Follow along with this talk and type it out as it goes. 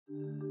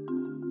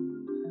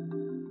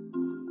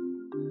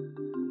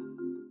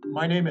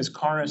My name is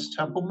Karis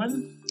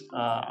Templeman.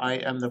 I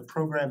am the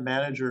program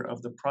manager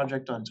of the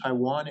project on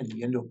Taiwan in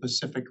the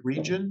Indo-Pacific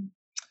region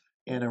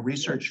and a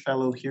research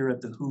fellow here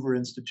at the Hoover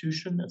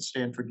Institution at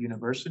Stanford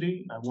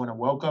University. I want to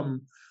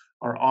welcome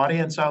our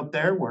audience out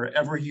there,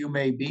 wherever you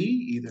may be,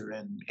 either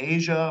in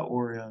Asia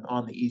or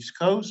on the East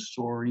Coast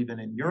or even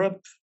in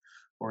Europe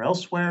or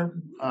elsewhere,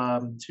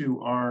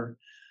 to our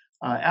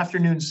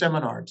afternoon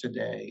seminar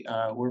today.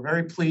 We're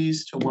very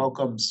pleased to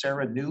welcome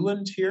Sarah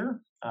Newland here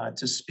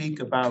to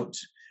speak about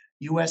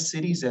US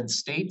cities and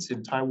states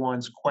in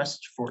Taiwan's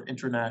quest for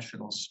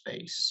international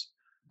space.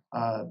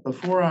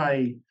 Before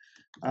I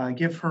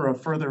give her a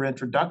further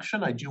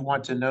introduction, I do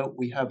want to note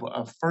we have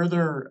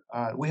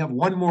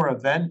one more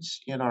event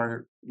in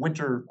our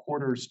winter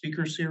quarter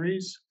speaker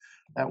series.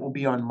 That will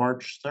be on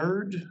March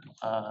 3rd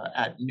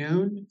at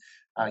noon.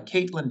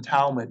 Caitlin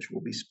Talmadge will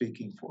be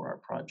speaking for our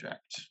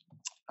project.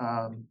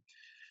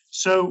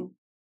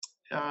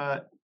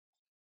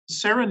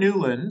 Sarah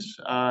Newland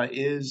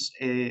is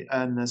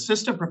an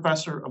assistant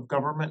professor of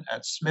government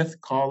at Smith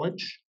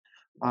College.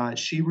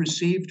 She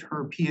received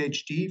her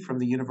PhD from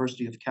the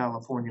University of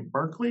California,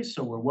 Berkeley,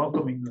 so we're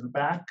welcoming her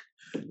back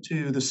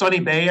to the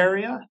sunny Bay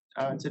Area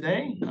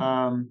today.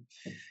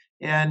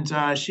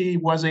 She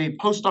was a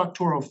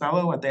postdoctoral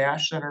fellow at the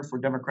Ash Center for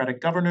Democratic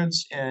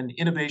Governance and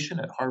Innovation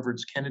at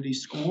Harvard's Kennedy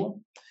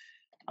School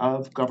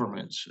of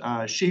Government.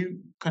 She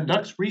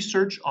conducts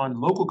research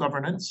on local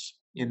governance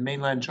in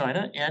mainland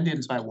China and in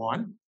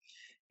Taiwan,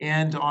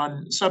 and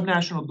on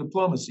subnational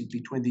diplomacy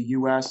between the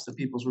US, the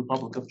People's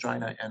Republic of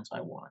China, and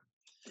Taiwan.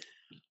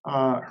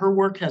 Her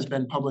work has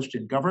been published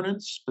in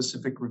Governance,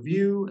 Pacific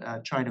Review,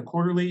 China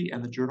Quarterly,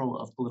 and the Journal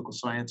of Political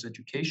Science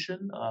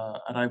Education.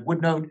 And I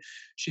would note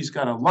she's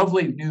got a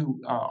lovely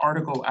new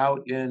article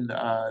out in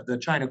the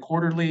China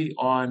Quarterly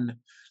on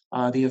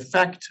the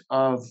effect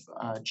of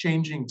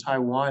changing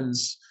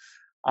Taiwan's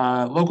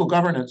local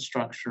governance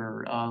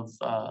structure of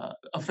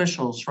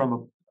officials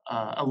from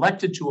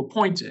elected to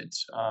appointed.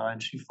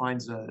 And she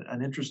finds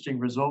an interesting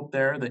result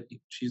there that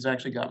she's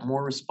actually got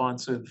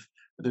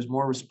there's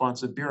more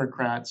responsive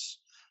bureaucrats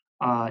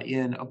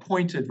in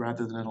appointed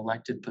rather than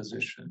elected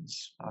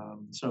positions.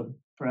 So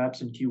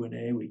perhaps in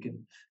Q&A we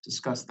can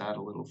discuss that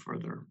a little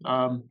further.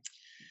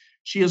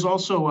 She is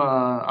also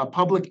a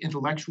Public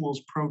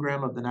Intellectuals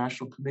Program of the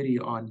National Committee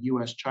on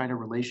US-China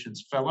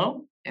Relations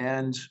Fellow,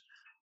 and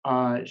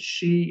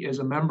she is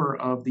a member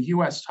of the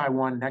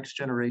US-Taiwan Next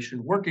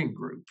Generation Working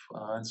Group.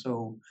 And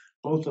so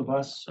both of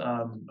us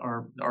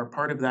are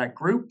part of that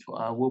group.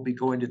 We'll be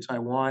going to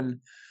Taiwan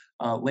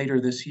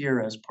later this year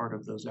as part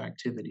of those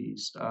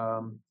activities.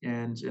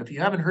 And if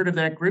you haven't heard of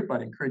that group,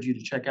 I'd encourage you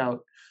to check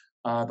out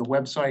the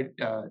website.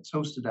 It's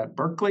hosted at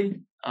Berkeley.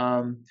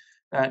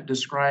 That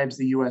describes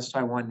the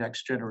US-Taiwan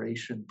Next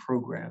Generation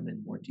program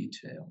in more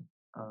detail.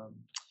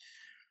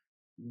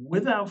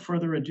 Without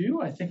further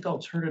ado, I think I'll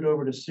turn it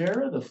over to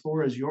Sarah. The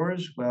floor is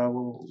yours.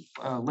 We'll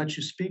let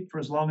you speak for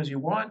as long as you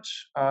want.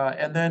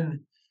 And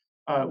then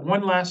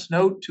one last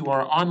note to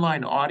our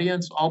online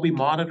audience, I'll be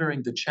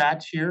monitoring the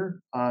chat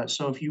here.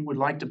 So if you would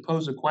like to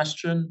pose a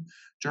question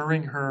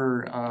during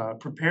her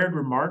prepared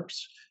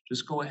remarks,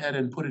 just go ahead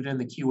and put it in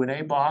the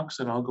Q&A box,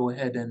 and I'll go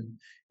ahead and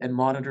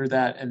monitor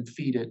that and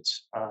feed it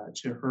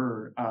to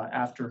her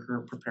after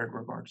her prepared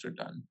remarks are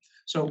done.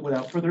 So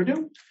without further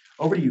ado,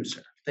 over to you,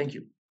 Sarah. Thank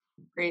you.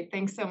 Great.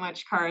 Thanks so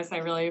much, Karis. I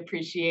really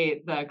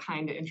appreciate the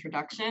kind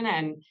introduction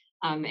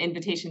and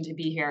invitation to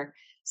be here.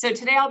 So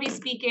today I'll be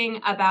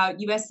speaking about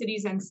US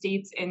cities and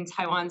states in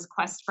Taiwan's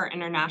quest for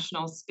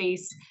international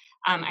space.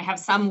 I have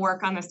some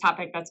work on this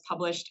topic that's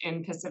published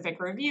in Pacific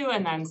Review,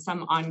 and then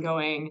some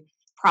ongoing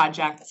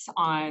projects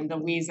on the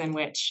ways in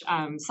which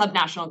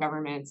subnational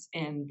governments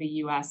in the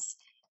US,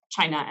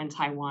 China, and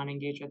Taiwan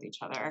engage with each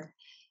other.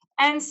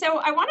 And so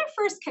I want to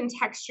first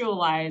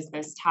contextualize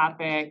this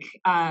topic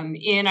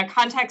in a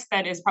context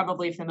that is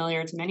probably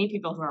familiar to many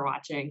people who are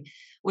watching,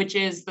 which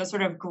is the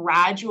sort of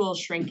gradual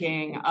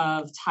shrinking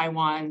of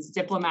Taiwan's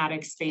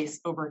diplomatic space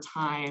over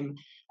time,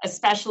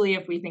 especially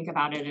if we think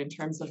about it in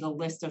terms of the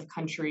list of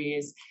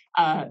countries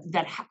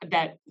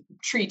that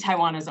treat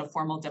Taiwan as a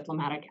formal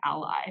diplomatic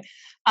ally.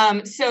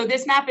 So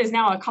this map is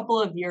now a couple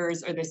of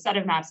years, or this set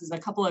of maps is a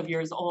couple of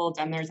years old,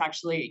 and there's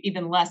actually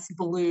even less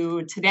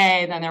blue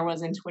today than there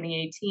was in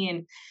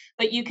 2018.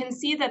 But you can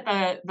see that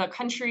the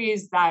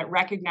countries that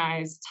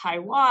recognize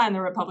Taiwan,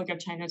 the Republic of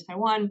China,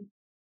 Taiwan,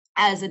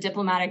 as a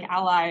diplomatic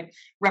ally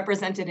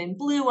represented in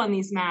blue on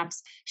these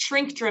maps,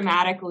 shrink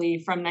dramatically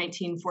from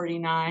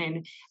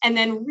 1949. And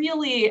then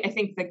really, I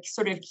think the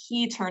sort of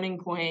key turning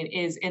point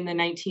is in the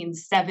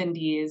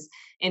 1970s.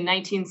 In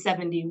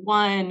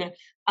 1971,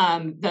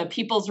 the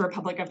People's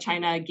Republic of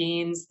China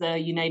gains the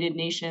United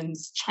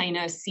Nations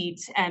China seat.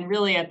 And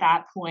really at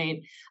that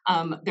point,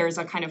 there's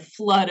a kind of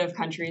flood of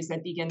countries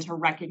that begin to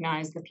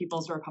recognize the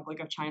People's Republic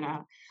of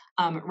China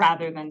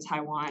rather than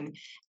Taiwan.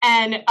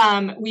 And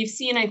we've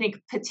seen, I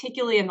think,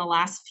 particularly in the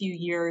last few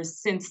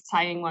years since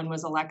Tsai Ing-wen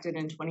was elected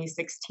in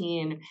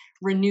 2016,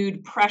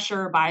 renewed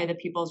pressure by the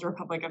People's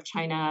Republic of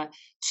China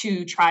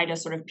to try to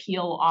sort of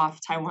peel off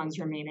Taiwan's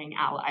remaining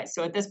allies.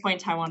 So at this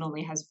point, Taiwan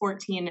only has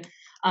 14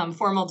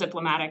 formal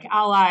diplomatic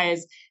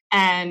allies,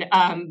 and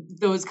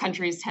those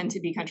countries tend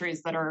to be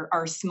countries that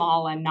are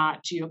small and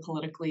not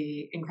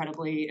geopolitically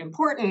incredibly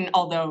important,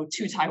 although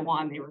to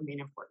Taiwan they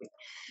remain important.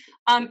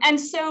 And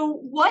so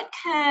what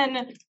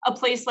can a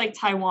place like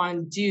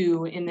Taiwan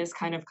do in this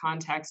kind of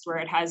context where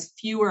it has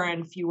fewer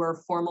and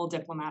fewer formal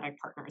diplomatic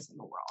partners in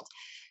the world?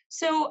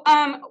 So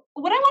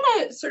what I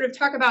want to sort of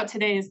talk about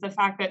today is the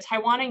fact that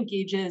Taiwan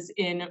engages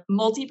in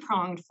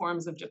multi-pronged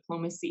forms of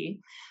diplomacy.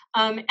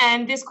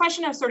 And this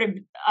question of sort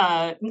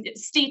of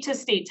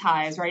state-to-state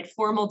ties, right,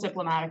 formal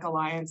diplomatic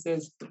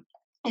alliances,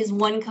 is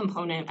one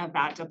component of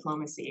that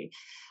diplomacy.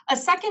 A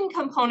second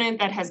component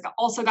that has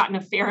also gotten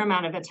a fair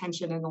amount of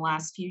attention in the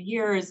last few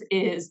years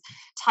is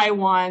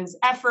Taiwan's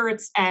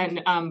efforts,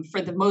 and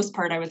for the most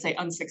part, I would say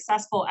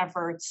unsuccessful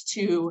efforts,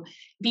 to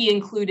be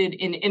included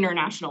in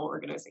international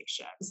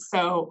organizations.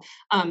 So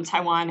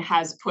Taiwan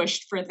has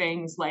pushed for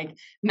things like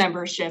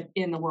membership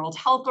in the World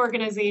Health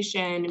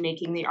Organization,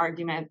 making the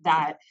argument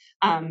that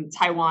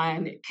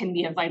Taiwan can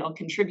be a vital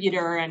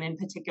contributor, and in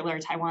particular,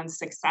 Taiwan's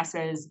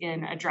successes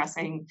in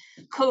addressing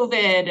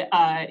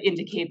COVID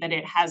indicate that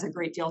it has a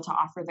great deal to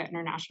offer the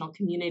international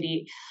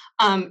community.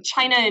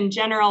 China in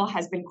general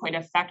has been quite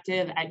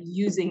effective at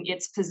using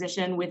its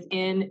position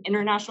within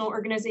international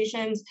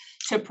organizations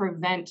to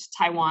prevent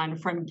Taiwan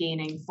from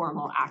gaining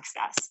formal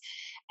access.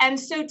 And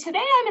so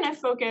today I'm going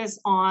to focus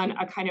on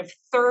a kind of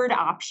third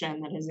option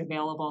that is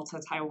available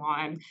to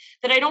Taiwan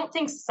that I don't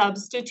think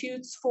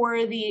substitutes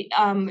for the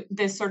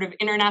this sort of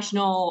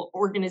international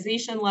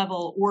organization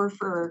level or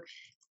for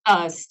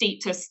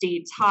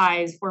state-to-state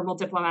ties, formal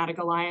diplomatic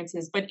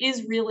alliances, but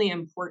is really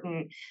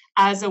important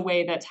as a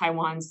way that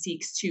Taiwan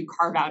seeks to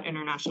carve out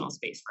international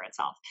space for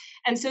itself.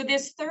 And so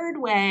this third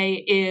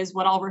way is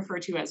what I'll refer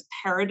to as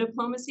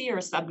paradiplomacy or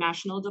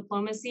subnational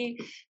diplomacy.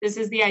 This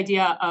is the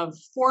idea of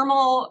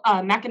formal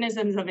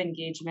mechanisms of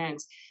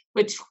engagement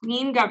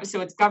between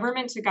so it's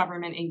government to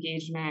government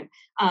engagement.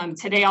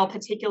 Today, I'll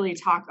particularly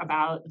talk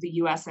about the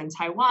US and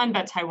Taiwan,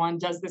 but Taiwan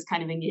does this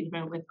kind of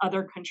engagement with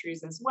other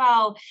countries as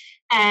well.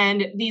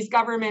 And these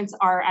governments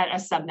are at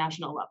a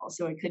subnational level.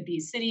 So it could be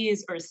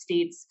cities or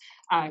states,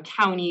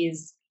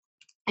 counties.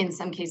 In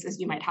some cases,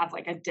 you might have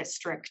like a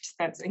district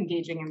that's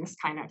engaging in this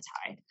kind of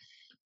tie.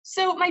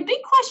 So my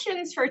big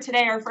questions for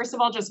today are, first of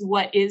all, just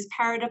what is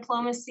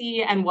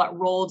paradiplomacy and what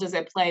role does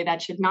it play?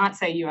 That should not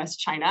say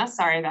US-China.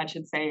 Sorry, that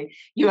should say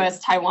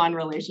US-Taiwan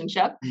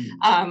relationship.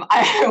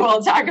 I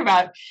will talk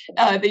about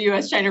the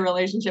US-China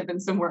relationship in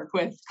some work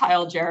with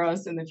Kyle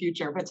Jaros in the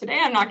future, but today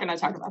I'm not going to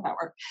talk about that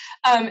work.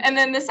 And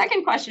then the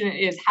second question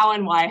is, how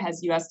and why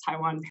has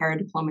US-Taiwan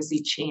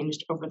paradiplomacy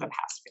changed over the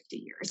past 50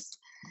 years?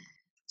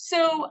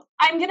 So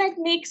I'm going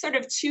to make sort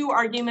of two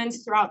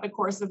arguments throughout the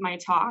course of my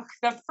talk.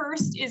 The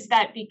first is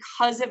that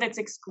because of its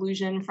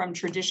exclusion from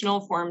traditional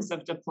forms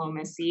of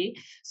diplomacy,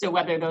 so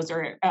whether those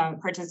are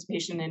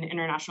participation in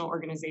international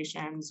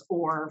organizations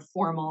or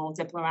formal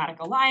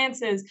diplomatic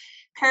alliances,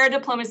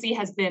 paradiplomacy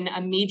has been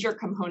a major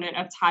component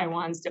of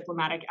Taiwan's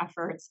diplomatic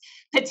efforts,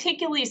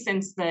 particularly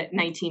since the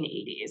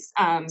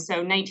 1980s.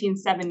 So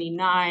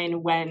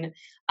 1979, when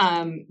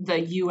the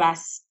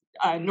US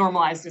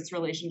normalized its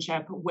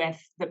relationship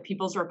with the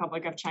People's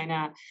Republic of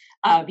China,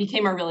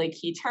 became a really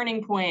key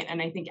turning point.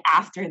 And I think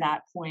after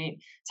that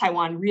point,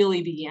 Taiwan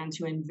really began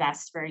to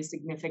invest very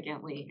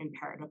significantly in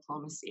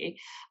paradiplomacy.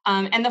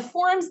 And the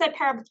forms that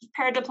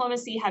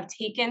paradiplomacy have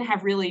taken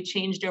have really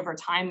changed over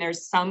time.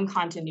 There's some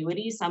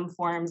continuity, some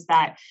forms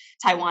that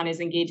Taiwan is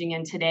engaging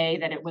in today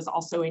that it was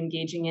also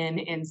engaging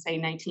in say,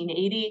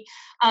 1980.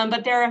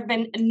 But there have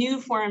been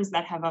new forms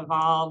that have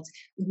evolved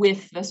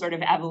with the sort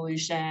of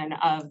evolution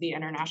of the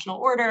international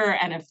order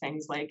and of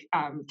things like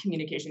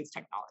communications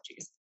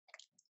technologies.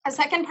 A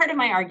second part of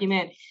my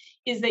argument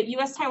is that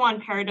US-Taiwan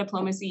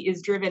paradiplomacy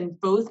is driven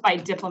both by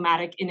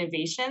diplomatic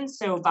innovation,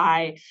 so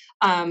by,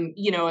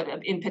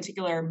 in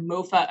particular,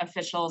 MOFA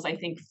officials, I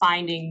think,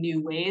 finding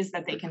new ways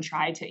that they can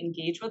try to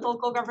engage with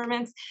local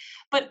governments,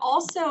 but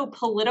also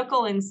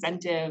political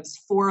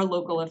incentives for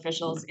local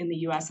officials in the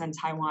US and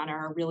Taiwan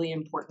are a really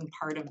important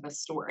part of the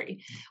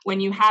story. When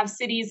you have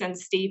cities and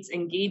states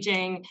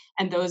engaging,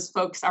 and those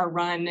folks are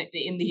run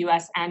in the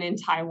US and in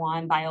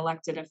Taiwan by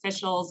elected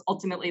officials,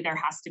 ultimately there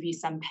has to be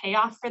some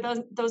payoff for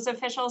those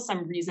officials,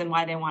 some reason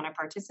why they want to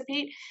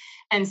participate.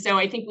 And so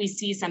I think we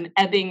see some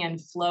ebbing and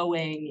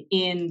flowing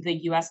in the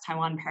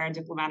US-Taiwan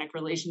paradiplomatic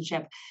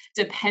relationship,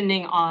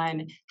 depending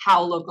on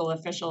how local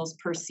officials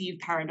perceive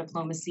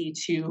paradiplomacy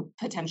to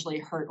potentially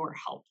hurt or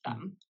help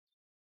them.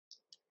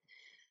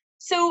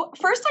 So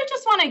first, I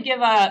just want to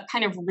give a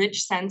kind of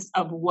rich sense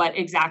of what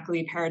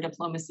exactly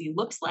paradiplomacy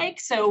looks like.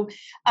 So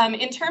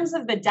in terms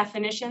of the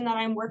definition that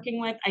I'm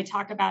working with, I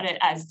talk about it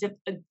as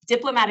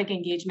diplomatic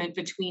engagement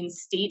between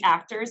state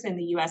actors in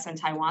the US and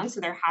Taiwan.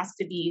 So there has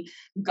to be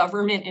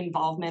government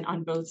involvement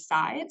on both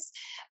sides,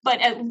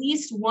 but at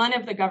least one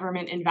of the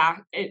government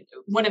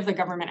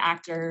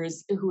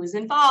actors who is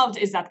involved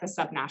is at the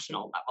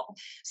subnational level.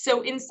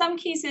 So in some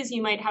cases,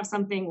 you might have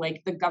something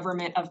like the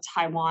government of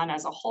Taiwan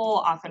as a whole,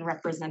 often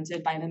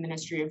represented by the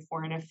Ministry of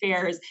Foreign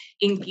Affairs,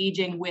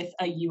 engaging with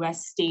a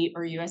US state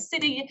or US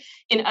city.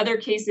 In other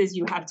cases,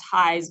 you have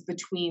ties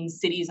between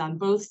cities on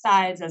both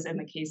sides, as in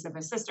the case of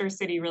a sister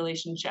city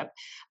relationship.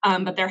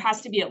 But there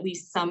has to be at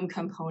least some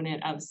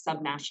component of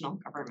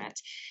subnational government.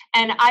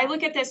 And I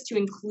look at this to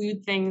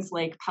include things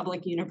like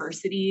public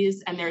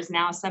universities, and there's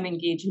now some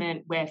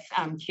engagement with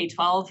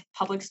K-12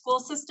 public school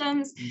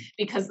systems.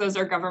 Because those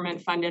are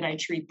government funded, I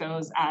treat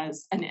those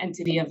as an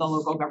entity of the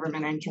local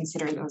government and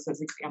consider those as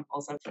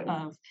examples of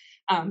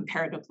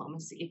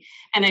paradiplomacy.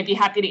 And I'd be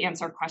happy to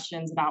answer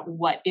questions about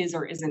what is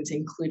or isn't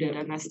included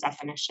in this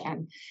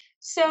definition.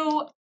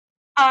 So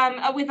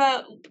with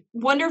a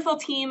wonderful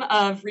team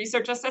of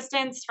research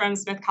assistants from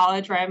Smith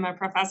College, where I'm a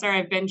professor,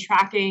 I've been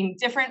tracking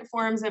different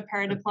forms of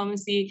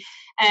paradiplomacy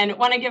and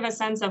want to give a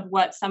sense of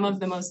what some of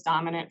the most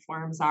dominant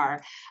forms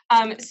are.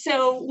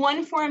 So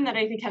one form that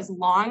I think has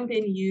long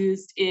been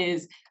used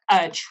is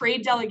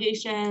trade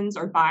delegations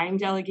or buying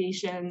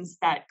delegations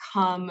that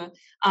come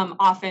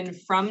often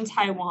from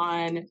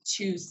Taiwan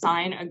to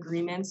sign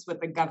agreements with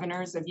the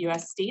governors of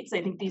US states.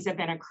 I think these have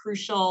been a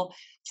crucial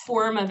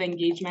form of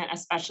engagement,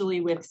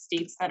 especially with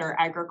states that are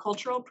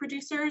agricultural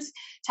producers.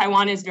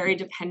 Taiwan is very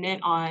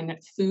dependent on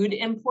food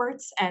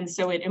imports, and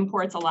so it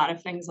imports a lot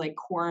of things like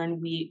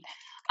corn, wheat,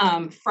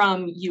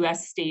 from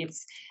US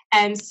states.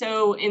 And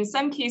so in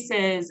some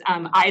cases,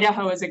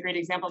 Idaho is a great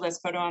example. This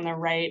photo on the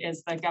right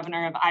is the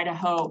governor of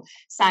Idaho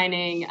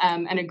signing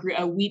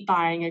a wheat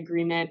buying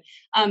agreement.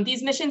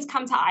 These missions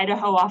come to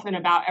Idaho often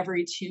about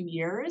every 2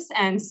 years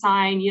and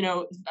sign,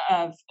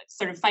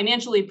 sort of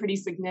financially pretty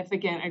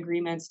significant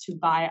agreements to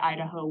buy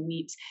Idaho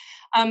wheat.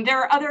 There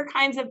are other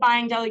kinds of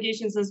buying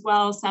delegations as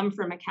well, some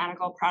for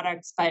mechanical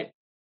products, but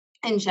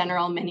in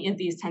general, many of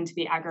these tend to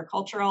be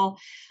agricultural.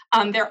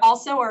 There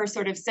also are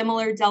sort of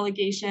similar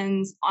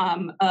delegations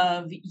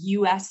of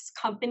US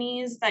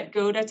companies that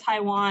go to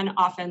Taiwan,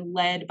 often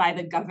led by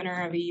the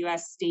governor of a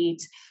US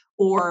state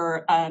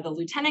or the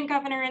lieutenant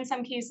governor in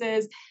some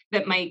cases,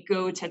 that might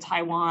go to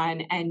Taiwan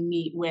and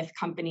meet with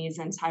companies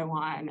in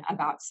Taiwan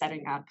about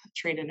setting up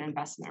trade and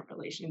investment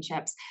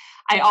relationships.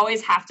 I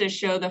always have to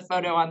show the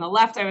photo on the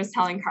left. I was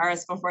telling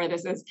Karis before,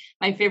 this is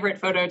my favorite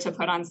photo to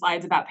put on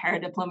slides about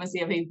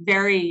paradiplomacy, of a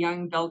very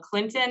young Bill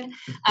Clinton,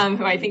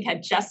 who I think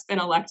had just been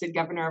elected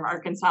governor of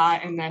Arkansas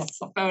in this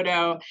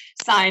photo,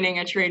 signing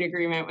a trade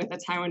agreement with a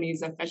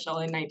Taiwanese official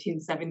in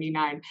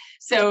 1979.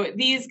 So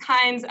these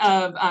kinds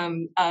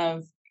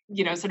of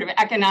sort of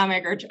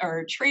economic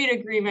or trade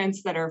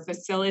agreements that are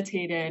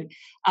facilitated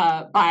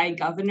by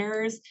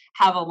governors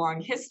have a long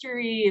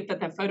history, but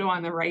the photo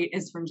on the right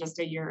is from just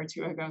a year or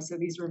two ago, so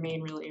these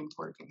remain really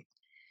important.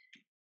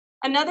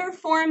 Another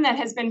form that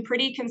has been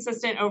pretty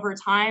consistent over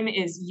time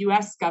is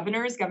US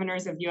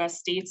governors of US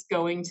states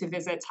going to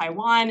visit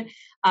Taiwan.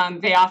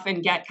 They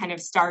often get kind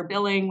of star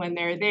billing when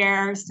they're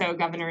there. So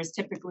governors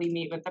typically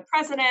meet with the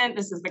president.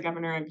 This is the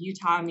governor of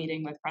Utah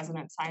meeting with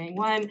President Tsai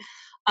Ing-wen.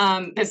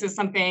 This is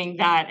something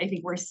that I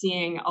think we're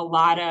seeing a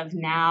lot of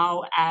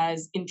now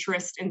as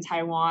interest in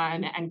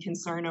Taiwan and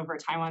concern over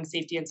Taiwan's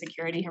safety and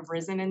security have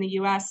risen in the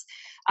US.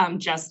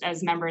 Just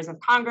as members of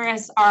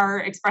Congress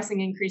are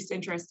expressing increased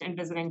interest in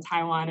visiting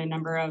Taiwan, a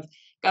number of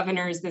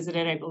governors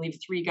visited. I believe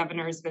 3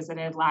 governors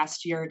visited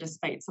last year,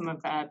 despite some of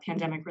the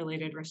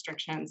pandemic-related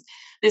restrictions.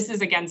 This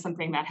is, again,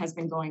 something that has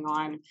been going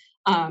on,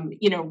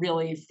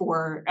 really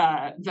for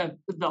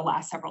the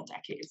last several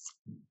decades.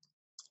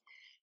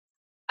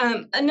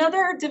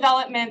 Another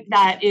development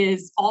that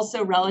is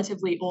also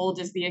relatively old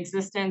is the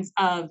existence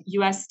of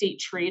US state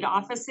trade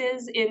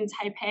offices in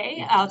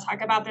Taipei. I'll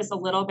talk about this a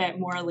little bit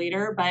more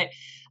later, but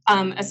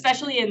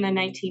especially in the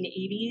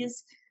 1980s,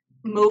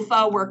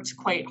 MOFA worked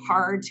quite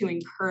hard to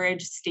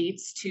encourage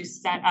states to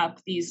set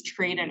up these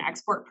trade and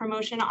export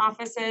promotion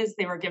offices.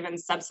 They were given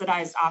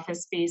subsidized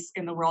office space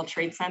in the World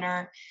Trade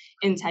Center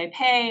in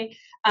Taipei.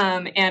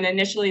 And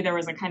initially there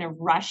was a kind of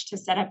rush to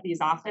set up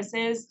these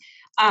offices.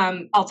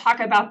 I'll talk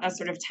about the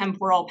sort of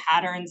temporal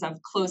patterns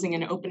of closing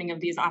and opening of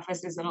these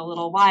offices in a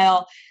little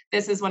while.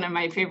 This is one of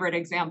my favorite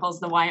examples.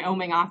 The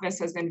Wyoming office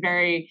has been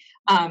very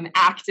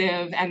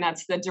active, and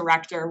that's the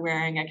director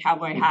wearing a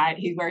cowboy hat.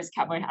 He wears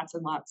cowboy hats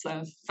in lots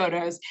of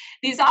photos.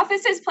 These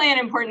offices play an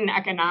important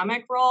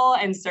economic role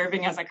in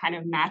serving as a kind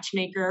of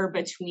matchmaker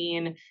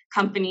between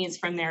companies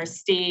from their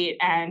state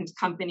and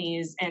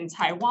companies in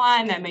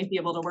Taiwan that might be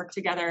able to work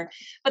together.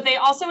 But they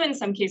also, in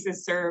some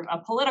cases, serve a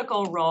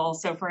political role.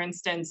 So, for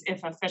instance, if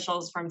if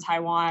officials from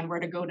Taiwan were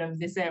to go to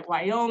visit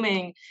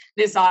Wyoming,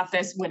 this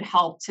office would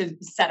help to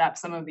set up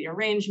some of the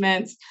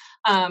arrangements.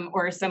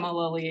 Or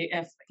similarly,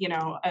 if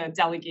a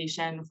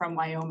delegation from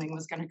Wyoming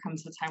was going to come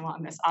to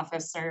Taiwan, this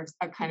office serves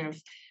a kind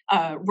of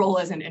role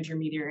as an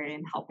intermediary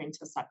in helping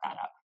to set that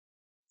up.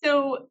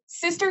 So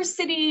sister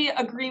city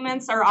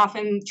agreements are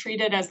often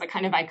treated as the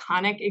kind of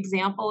iconic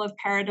example of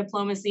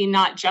paradiplomacy,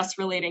 not just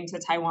relating to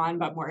Taiwan,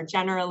 but more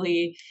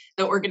generally.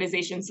 The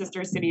organization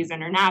Sister Cities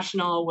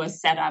International was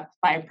set up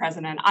by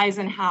President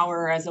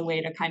Eisenhower as a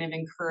way to kind of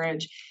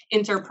encourage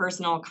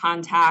interpersonal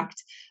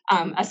contact,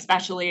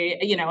 especially,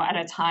 at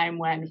a time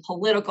when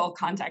political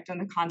contact in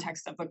the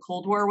context of the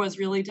Cold War was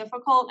really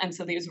difficult. And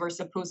so these were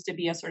supposed to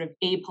be a sort of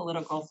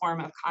apolitical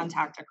form of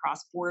contact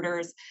across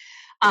borders.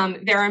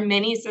 There are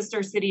many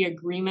sister city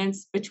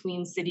agreements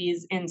between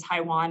cities in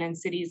Taiwan and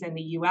cities in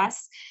the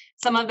US.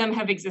 Some of them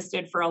have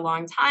existed for a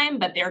long time,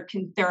 but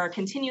there are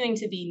continuing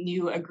to be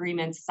new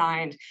agreements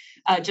signed.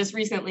 Just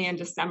recently in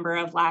December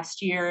of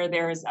last year,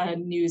 there's a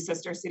new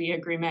sister city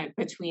agreement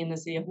between the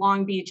city of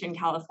Long Beach in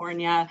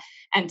California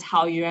and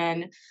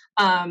Taoyuan.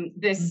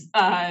 This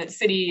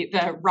city,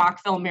 the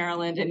Rockville,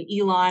 Maryland, and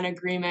Elon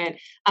agreement.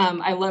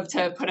 I love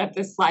to put up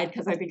this slide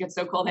because I think it's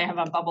so cool. They have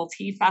a bubble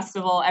tea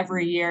festival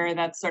every year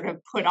that's sort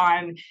of put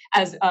on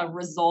as a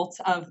result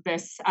of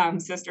this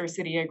sister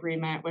city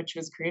agreement, which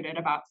was created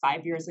about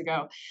 5 years ago.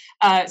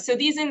 So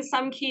these, in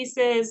some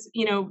cases,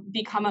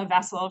 become a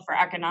vessel for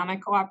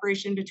economic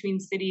cooperation between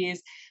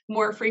cities.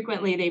 More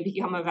frequently, they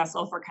become a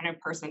vessel for kind of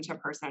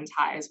person-to-person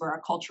ties, where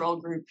a cultural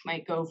group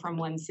might go from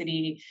one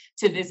city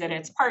to visit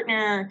its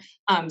partner.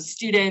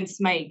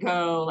 Students might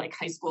go, like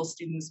high school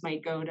students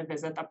might go to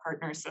visit the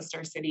partner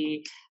sister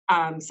city.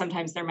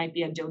 Sometimes there might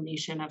be a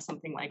donation of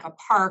something like a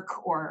park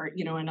or,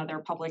 another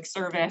public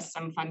service,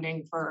 some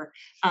funding for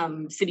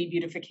city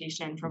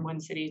beautification from one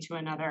city to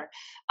another.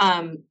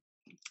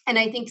 And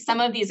I think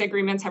some of these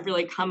agreements have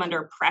really come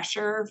under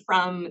pressure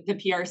from the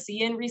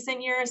PRC in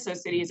recent years. So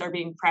cities are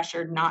being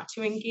pressured not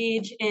to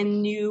engage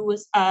in new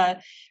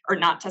or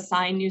not to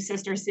sign new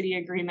sister city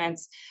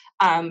agreements.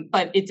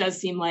 But it does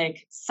seem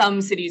like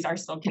some cities are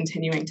still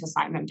continuing to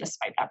sign them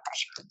despite that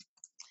pressure.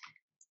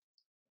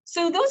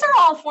 So those are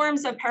all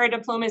forms of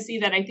paradiplomacy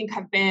that I think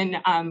have been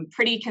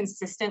pretty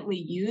consistently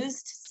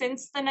used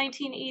since the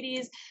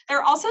 1980s. There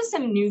are also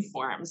some new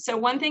forms. So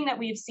one thing that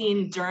we've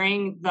seen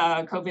during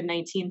the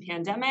COVID-19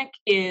 pandemic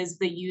is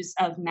the use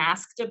of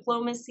mask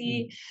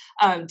diplomacy,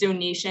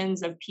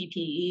 donations of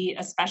PPE,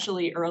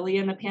 especially early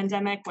in the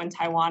pandemic when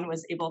Taiwan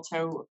was able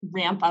to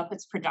ramp up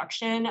its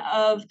production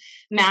of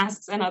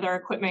masks and other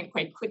equipment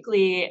quite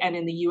quickly. And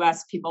in the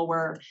US, people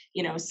were,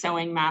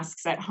 sewing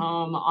masks at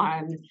home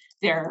on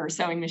their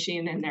sewing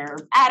machine in their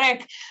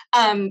attic.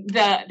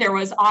 There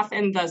was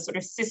often the sort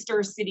of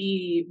sister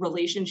city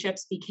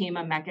relationships became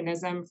a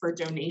mechanism for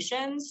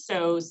donations.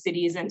 So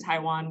cities in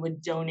Taiwan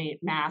would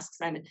donate masks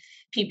and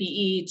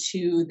PPE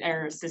to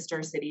their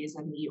sister cities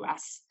in the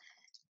US.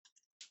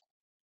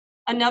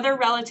 Another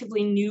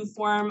relatively new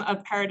form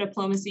of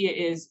paradiplomacy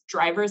is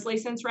driver's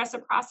license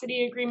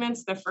reciprocity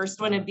agreements. The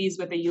first one of these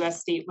with a US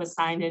state was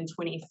signed in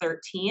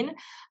 2013.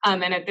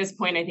 And at this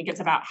point, I think it's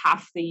about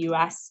half the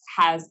US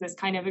has this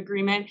kind of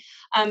agreement.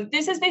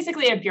 This is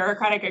basically a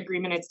bureaucratic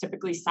agreement. It's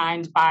typically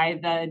signed by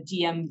the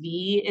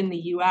DMV in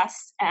the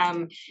US.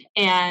 And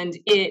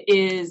it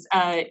is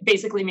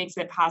basically makes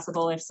it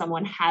possible if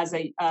someone has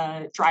a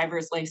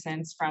driver's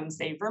license from,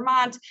 say,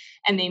 Vermont,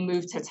 and they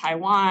move to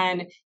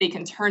Taiwan, they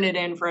can turn it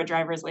in for a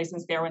driver's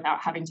license there without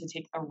having to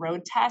take the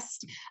road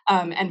test,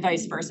 and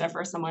vice versa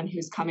for someone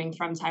who's coming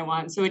from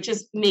Taiwan. So it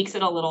just makes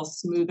it a little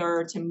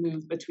smoother to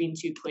move between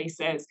two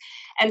places.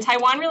 And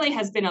Taiwan really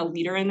has been a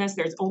leader in this.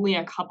 There's only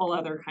a couple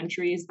other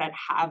countries that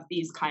have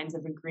these kinds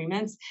of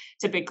agreements.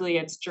 Typically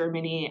it's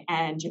Germany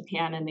and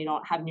Japan, and they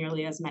don't have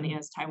nearly as many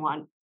as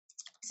Taiwan.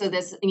 So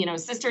this,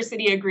 sister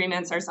city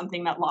agreements are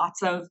something that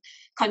lots of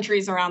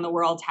countries around the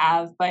world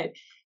have, but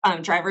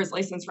driver's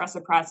license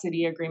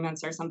reciprocity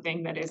agreements are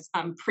something that is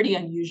pretty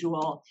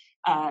unusual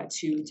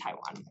to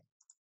Taiwan.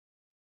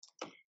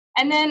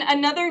 And then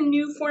another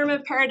new form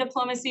of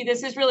paradiplomacy,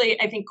 this is really,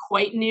 I think,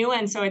 quite new,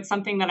 and so it's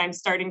something that I'm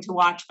starting to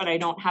watch, but I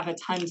don't have a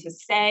ton to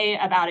say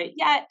about it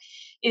yet,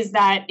 is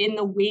that in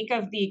the wake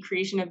of the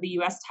creation of the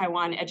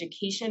US-Taiwan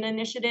Education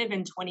Initiative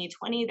in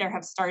 2020, there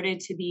have started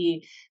to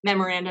be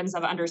memorandums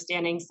of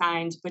understanding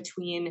signed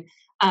between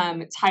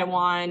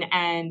Taiwan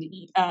and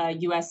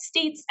US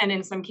states, and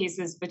in some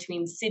cases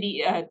between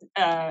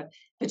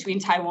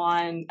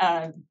Taiwan,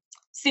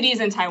 cities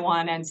in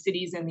Taiwan and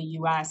cities in the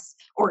US,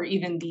 or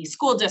even the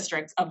school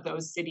districts of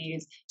those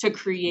cities, to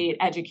create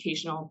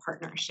educational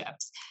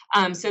partnerships.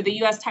 So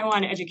the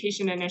US-Taiwan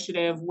Education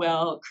Initiative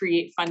will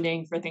create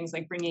funding for things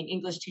like bringing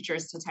English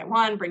teachers to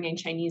Taiwan, bringing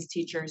Chinese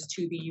teachers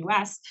to the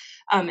US.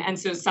 And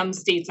so some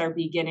states are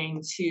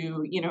beginning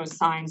to,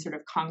 sign sort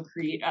of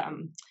concrete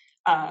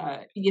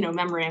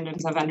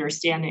memorandums of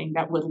understanding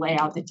that would lay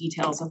out the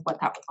details of what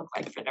that would look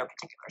like for their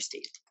particular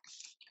state.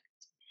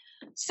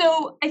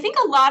 So I think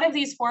a lot of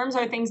these forms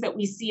are things that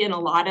we see in a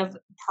lot of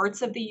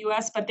parts of the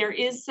US, but there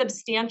is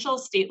substantial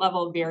state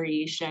level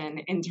variation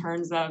in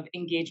terms of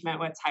engagement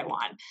with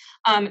Taiwan.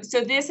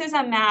 So this is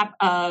a map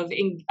of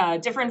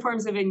different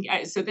forms of,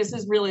 so this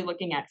is really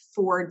looking at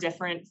 4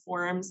 different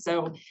forms.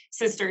 So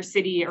sister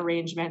city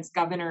arrangements,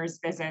 governor's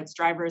visits,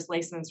 driver's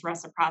license,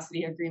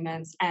 reciprocity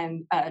agreements,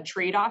 and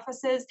trade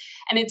offices.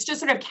 And it's just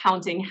sort of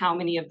counting how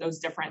many of those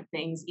different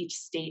things each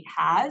state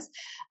has.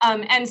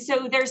 And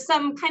so there's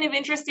some kind of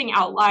interesting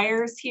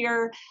outliers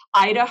here.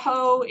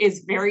 Idaho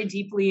is very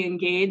deeply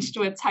engaged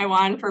with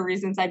Taiwan for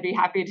reasons I'd be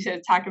happy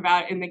to talk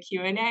about in the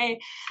Q&A.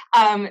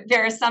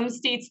 There are some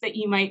states that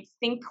you might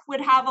think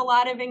would have a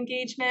lot of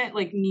engagement,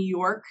 like New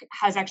York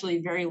has actually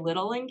very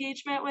little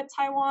engagement with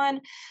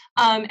Taiwan.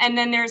 And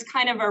then there's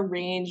kind of a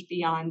range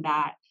beyond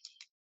that.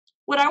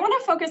 What I want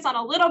to focus on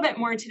a little bit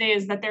more today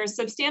is that there's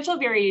substantial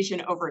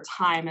variation over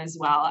time as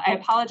well. I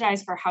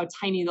apologize for how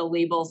tiny the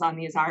labels on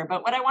these are,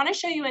 but what I want to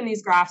show you in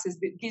these graphs is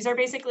that these are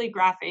basically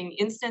graphing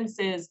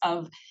instances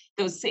of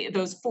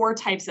those 4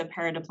 types of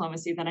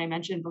paradiplomacy that I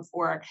mentioned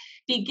before,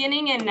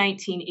 beginning in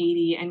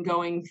 1980 and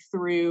going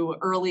through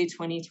early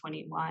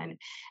 2021.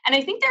 And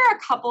I think there are a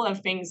couple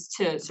of things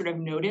to sort of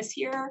notice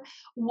here.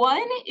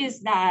 One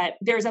is that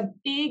there's a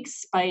big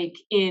spike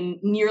in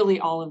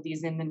nearly all of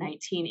these in the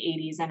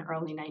 1980s and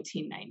early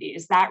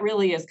 1990s. That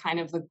really is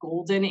kind of the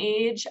golden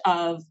age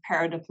of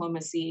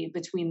paradiplomacy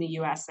between the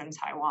US and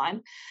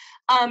Taiwan.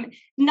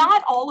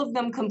 Not all of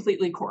them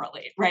completely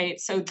correlate, right?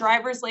 So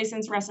driver's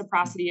license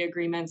reciprocity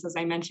agreements, as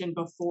I mentioned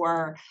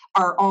before,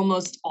 are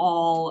almost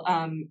all,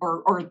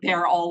 or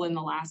they're all in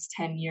the last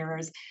 10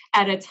 years,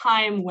 at a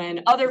time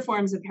when other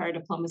forms of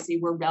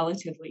paradiplomacy were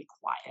relatively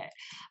quiet.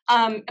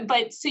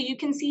 But so you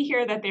can see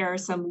here that there are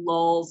some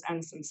lulls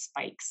and some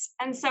spikes.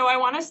 And so I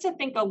want us to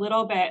think a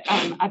little bit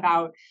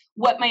about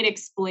what might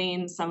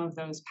explain some of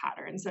those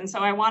patterns. And so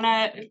I want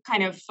to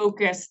kind of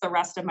focus the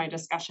rest of my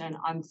discussion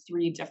on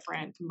 3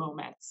 different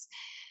moments.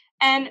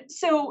 And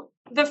so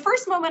the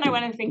first moment I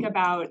want to think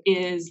about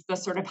is the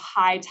sort of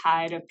high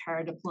tide of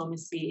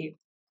paradiplomacy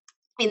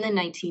in the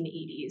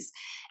 1980s.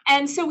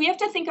 And so we have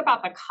to think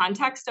about the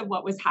context of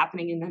what was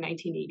happening in the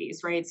 1980s,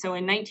 right? So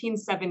in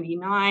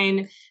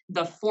 1979,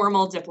 the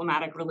formal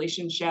diplomatic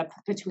relationship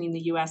between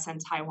the US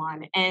and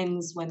Taiwan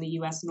ends when the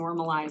US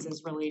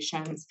normalizes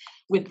relations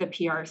with the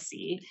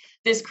PRC.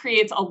 This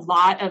creates a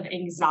lot of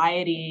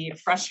anxiety,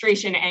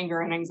 frustration, anger,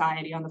 and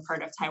anxiety on the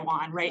part of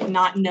Taiwan, right?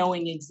 Not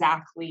knowing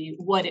exactly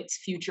what its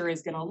future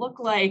is going to look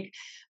like,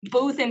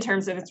 both in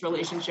terms of its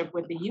relationship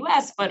with the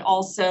US, but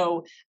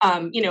also,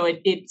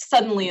 it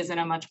suddenly is in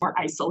a much more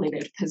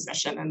isolated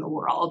position in the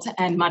world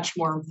and much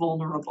more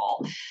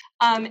vulnerable.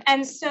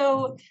 And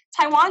so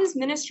Taiwan's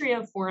Ministry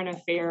of Foreign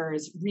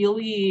Affairs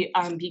really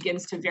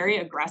begins to very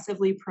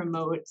aggressively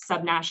promote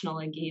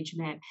subnational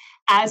engagement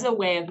as a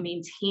way of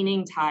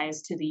maintaining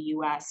ties to the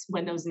US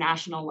when those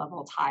national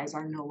level ties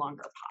are no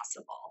longer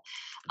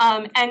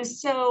possible. And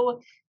so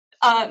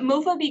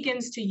MOFA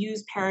begins to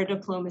use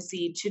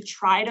paradiplomacy to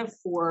try to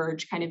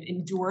forge kind of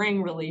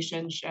enduring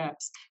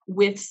relationships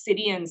with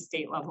city and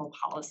state level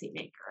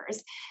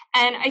policymakers.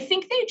 And I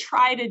think they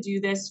try to do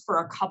this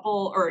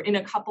in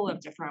a couple of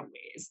different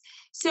ways.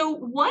 So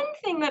one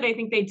thing that I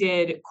think they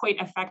did quite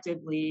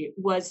effectively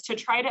was to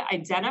try to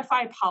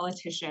identify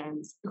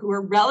politicians who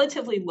are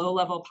relatively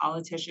low-level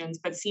politicians,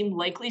 but seem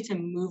likely to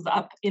move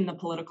up in the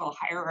political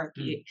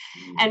hierarchy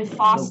and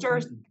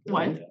foster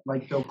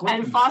like Bill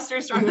Clinton. And foster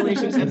strong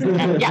relationships.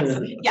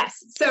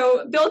 Yes.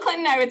 So Bill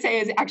Clinton, I would say,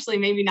 is actually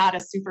maybe not a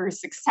super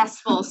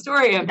successful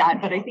story of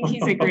that, but I think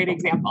he's a great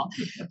example.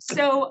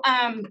 So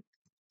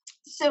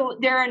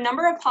there are a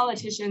number of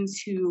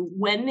politicians who,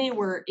 when they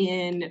were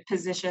in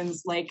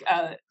positions like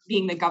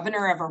being the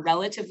governor of a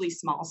relatively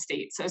small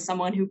state, so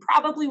someone who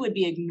probably would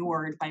be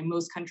ignored by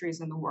most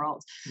countries in the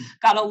world,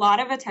 got a lot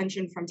of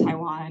attention from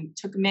Taiwan,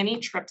 took many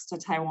trips to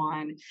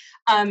Taiwan.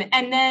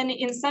 And then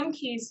in some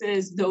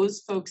cases,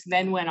 those folks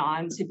then went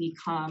on to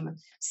become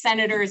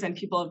senators and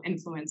people of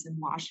influence in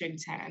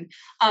Washington.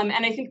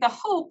 And I think the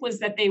hope was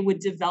that they would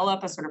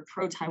develop a sort of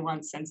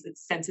pro-Taiwan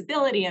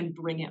sensibility and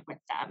bring it with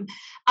them.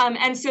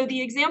 And so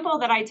the example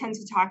that I tend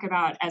to talk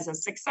about as a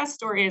success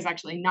story is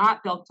actually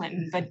not Bill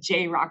Clinton, but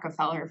Jay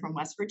Rockefeller from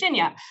West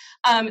Virginia.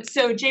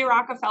 So Jay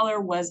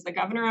Rockefeller was the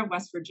governor of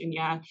West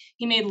Virginia.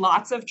 He made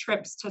lots of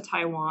trips to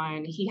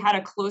Taiwan. He had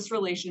a close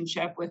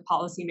relationship with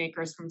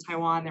policymakers from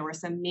Taiwan. There were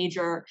some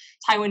major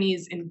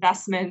Taiwanese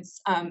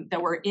investments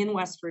that were in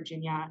West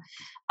Virginia.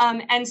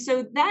 And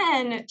so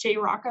then Jay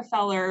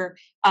Rockefeller,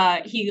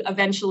 he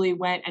eventually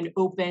went and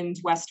opened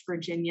West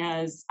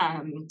Virginia's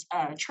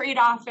trade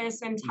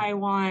office in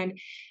Taiwan.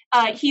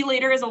 He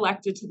later is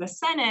elected to the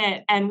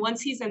Senate, and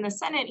once he's in the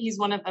Senate, he's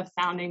one of the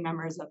founding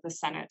members of the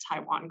Senate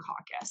Taiwan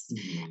Caucus.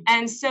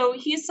 And so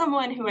he's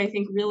someone who I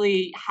think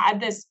really had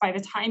this, by the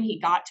time he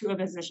got to a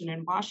position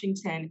in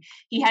Washington,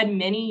 he had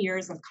many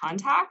years of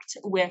contact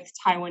with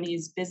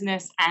Taiwanese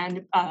business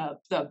and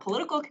the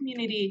political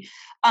community,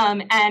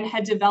 and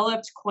had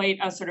developed quite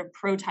a sort of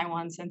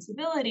pro-Taiwan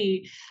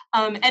sensibility.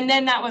 And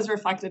then that was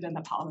reflected in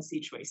the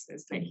policy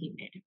choices that he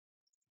made.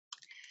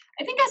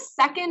 I think a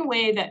second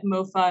way that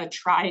MOFA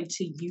tried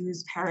to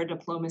use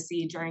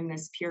paradiplomacy during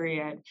this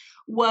period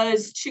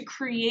was to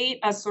create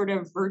a sort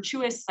of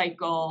virtuous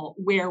cycle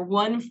where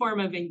one form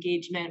of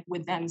engagement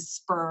would then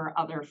spur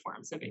other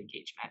forms of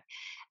engagement.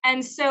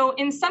 And so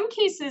in some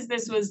cases,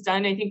 this was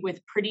done, I think,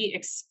 with pretty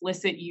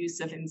explicit use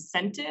of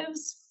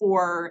incentives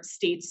for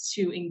states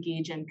to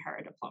engage in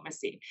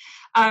paradiplomacy.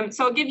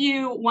 So I'll give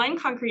you one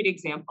concrete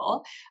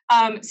example.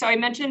 So I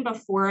mentioned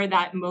before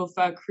that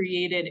MOFA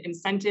created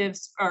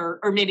incentives or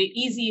made it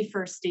easy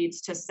for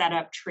states to set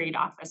up trade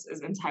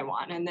offices in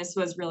Taiwan. And this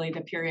was really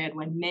the period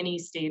when many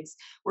states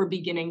were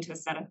beginning to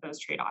set up those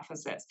trade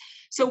offices.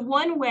 So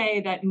one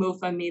way that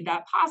MOFA made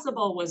that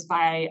possible was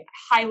by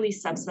highly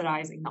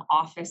subsidizing the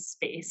office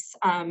space.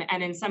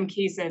 And in some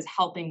cases,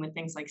 helping with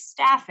things like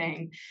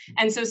staffing.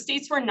 And so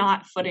states were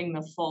not footing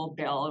the full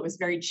bill. It was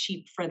very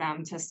cheap for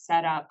them to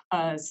set up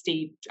a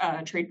state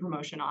trade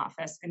promotion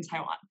office in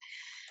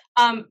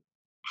Taiwan.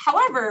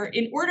 However,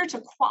 in order to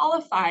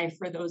qualify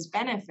for those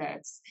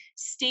benefits,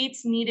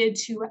 states needed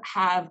to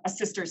have a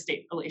sister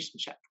state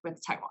relationship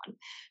with Taiwan.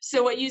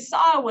 So what you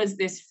saw was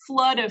this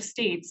flood of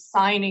states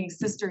signing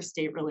sister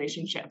state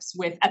relationships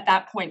with, at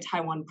that point,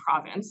 Taiwan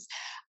province.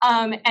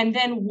 And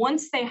then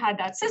once they had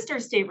that sister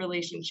state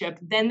relationship,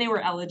 then they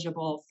were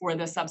eligible for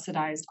the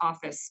subsidized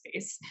office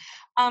space.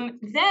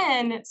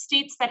 Then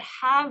states that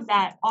have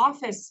that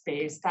office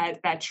space,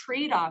 that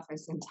trade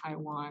office in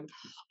Taiwan,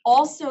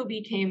 also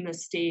became the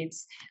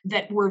states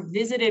that were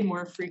visited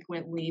more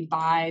frequently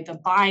by the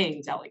buying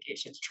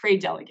delegations,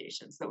 trade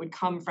delegations that would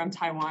come from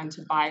Taiwan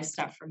to buy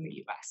stuff from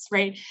the US,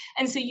 right?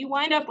 And so you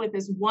wind up with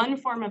this one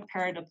form of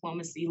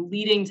paradiplomacy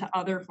leading to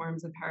other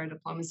forms of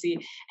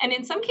paradiplomacy, and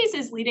in some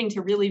cases leading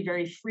to really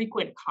very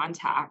frequent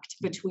contact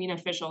between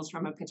officials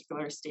from a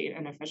particular state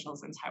and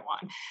officials in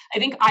Taiwan. I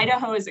think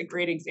Idaho is a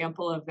great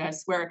example of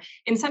this, where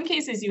in some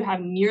cases you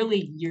have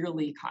nearly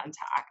yearly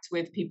contact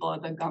with people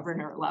at the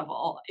governor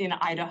level in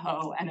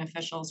Idaho and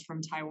officials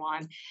from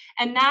Taiwan.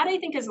 And that, I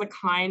think, is the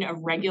kind of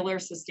regular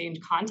sustained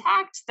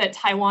contact that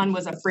Taiwan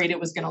was afraid it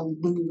was going to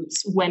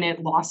lose when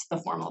it lost the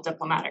formal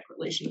diplomatic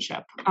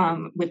relationship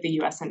with the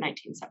US in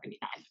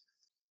 1979.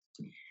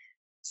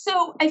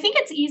 So I think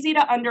it's easy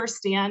to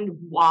understand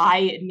why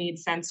it made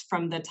sense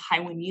from the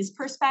Taiwanese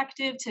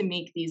perspective to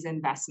make these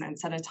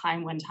investments at a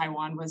time when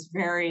Taiwan was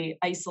very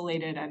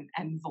isolated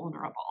and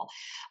vulnerable.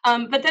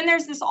 But then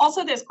there's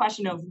also this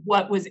question of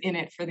what was in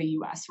it for the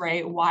US,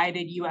 right? Why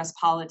did US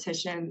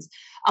politicians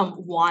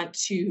want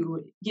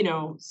to,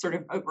 sort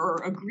of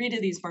or agree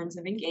to these forms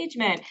of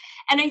engagement?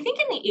 And I think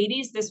in the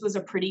 80s, this was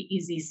a pretty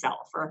easy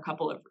sell for a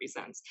couple of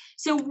reasons.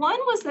 So one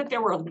was that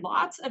there were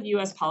lots of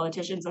US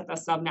politicians at the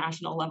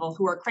subnational level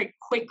who were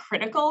quite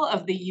critical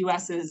of the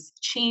US's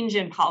change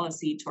in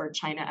policy toward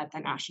China at the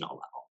national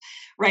level,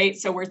 right?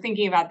 So we're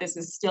thinking about this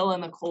as still in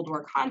the Cold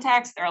War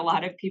context. There are a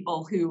lot of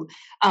people who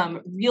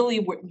really,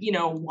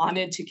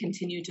 wanted to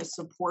continue to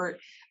support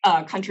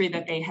a country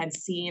that they had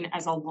seen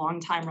as a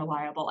longtime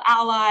reliable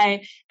ally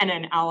and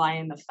an ally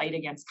in the fight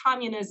against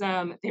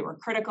communism. They were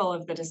critical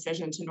of the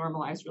decision to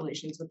normalize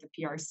relations with the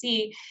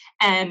PRC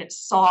and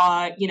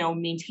saw,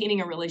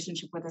 maintaining a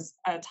relationship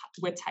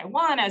with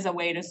Taiwan as a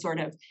way to sort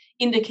of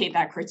indicate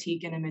that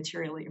critique in a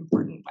materially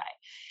important way.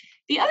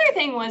 The other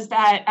thing was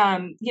that,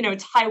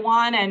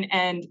 Taiwan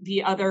and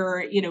the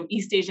other,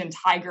 East Asian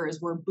tigers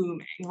were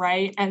booming,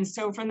 right? And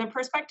so from the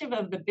perspective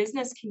of the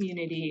business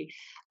community,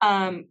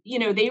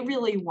 they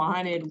really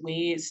wanted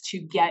ways to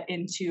get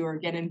into or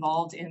get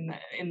involved in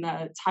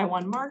the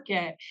Taiwan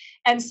market.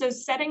 And so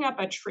setting up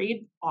a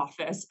trade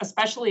office,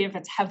 especially if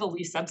it's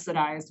heavily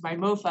subsidized by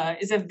MOFA,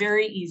 is a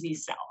very easy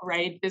sell,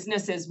 right?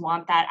 Businesses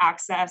want that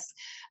access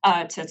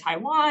to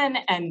Taiwan,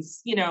 and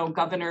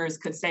governors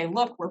could say,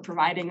 look, we're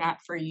providing that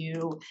for you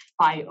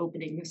by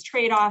opening this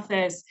trade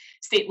office.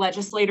 State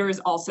legislators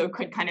also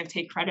could kind of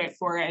take credit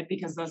for it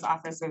because those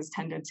offices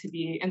tended to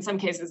be, in some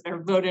cases,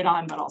 they're voted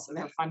on, but also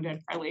they're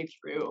funded partly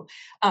through,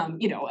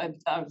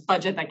 a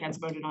budget that gets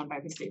voted on by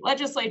the state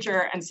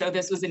legislature. And so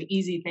this was an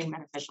easy thing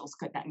that officials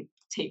could then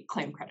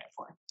claim credit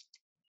for.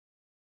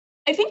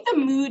 I think the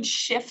mood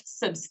shifts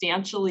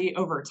substantially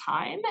over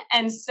time.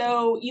 And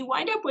so you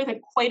wind up with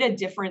quite a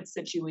different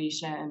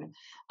situation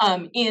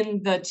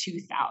in the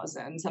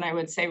 2000s. And I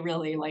would say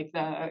really like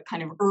the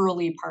kind of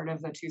early part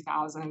of the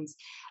 2000s.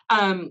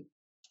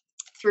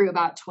 Through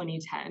about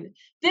 2010.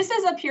 This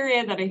is a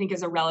period that I think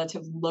is a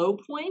relative low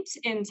point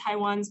in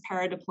Taiwan's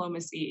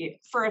paradiplomacy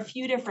for a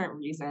few different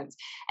reasons.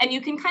 And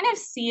you can kind of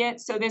see it.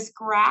 So this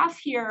graph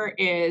here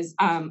is,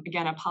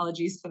 again,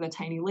 apologies for the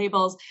tiny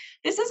labels.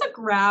 This is a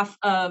graph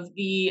of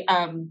the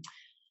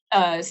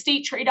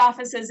state trade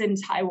offices in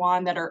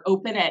Taiwan that are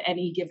open at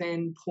any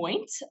given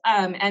point.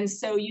 And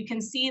so you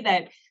can see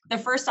that The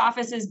first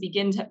offices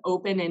begin to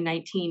open in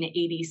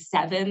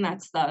 1987.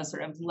 That's the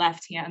sort of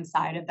left-hand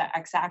side of the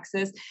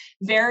x-axis.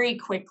 Very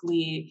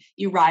quickly,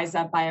 you rise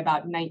up by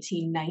about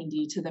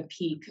 1990 to the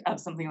peak of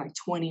something like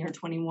 20 or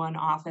 21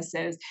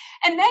 offices.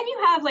 And then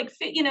you have like,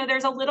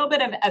 there's a little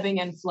bit of ebbing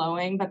and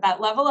flowing, but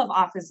that level of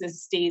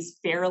offices stays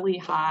fairly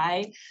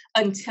high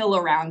until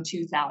around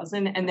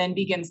 2000 and then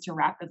begins to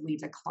rapidly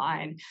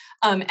decline.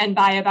 And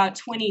by about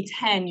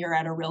 2010, you're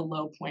at a real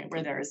low point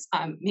where there's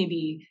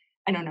maybe,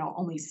 I don't know,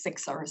 only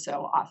 6 or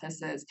so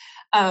offices.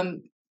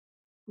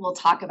 We'll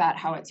talk about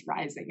how it's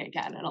rising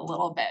again in a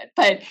little bit.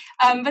 But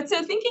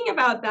so thinking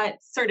about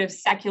that sort of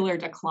secular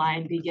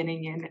decline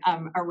beginning in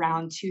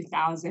around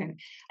 2000,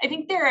 I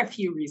think there are a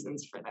few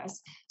reasons for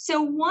this.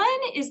 So one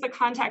is the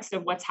context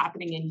of what's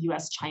happening in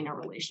US-China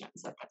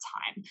relations at the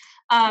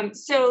time.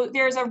 So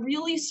there's a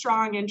really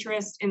strong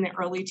interest in the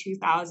early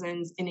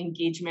 2000s in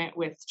engagement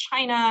with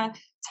China.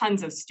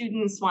 Tons of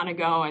students want to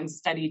go and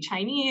study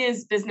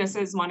Chinese,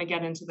 businesses want to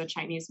get into the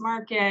Chinese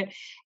market.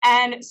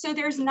 And so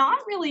there's not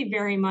really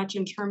very much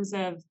in terms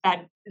of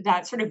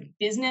that sort of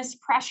business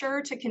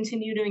pressure to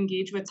continue to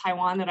engage with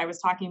Taiwan that I was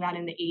talking about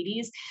in the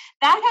 80s.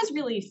 That has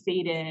really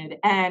faded.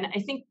 And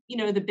I think,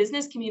 the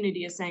business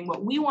community is saying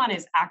what we want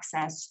is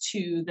access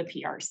to the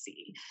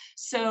PRC.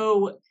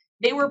 So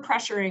they were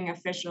pressuring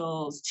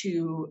officials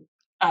to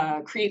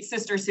create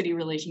sister city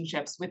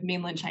relationships with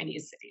mainland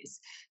Chinese cities,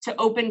 to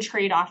open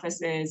trade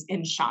offices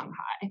in Shanghai.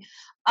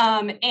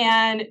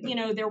 And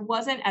there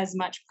wasn't as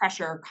much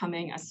pressure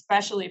coming,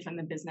 especially from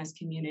the business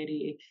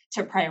community,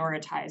 to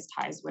prioritize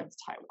ties with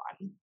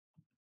Taiwan.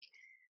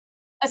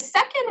 A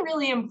second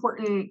really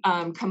important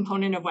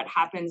component of what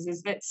happens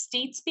is that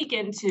states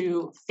begin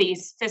to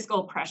face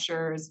fiscal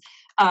pressures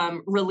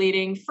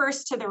relating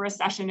first to the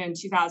recession in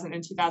 2000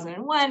 and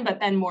 2001, but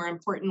then more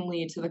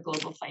importantly to the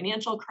global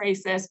financial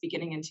crisis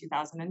beginning in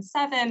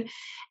 2007.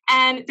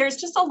 And there's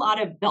just a lot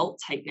of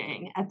belt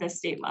tightening at the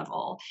state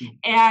level.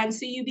 And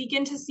so you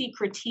begin to see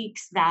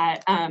critiques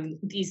that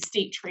these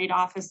state trade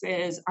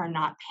offices are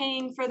not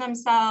paying for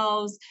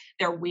themselves,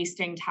 they're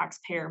wasting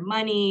taxpayer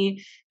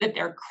money, that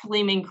they're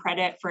claiming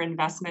credit for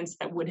investments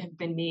that would have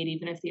been made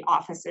even if the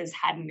offices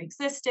hadn't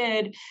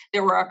existed.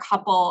 There were a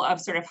couple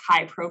of sort of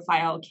high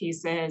profile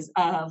cases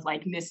of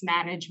like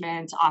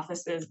mismanagement,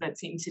 offices that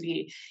seem to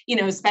be,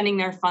 spending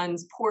their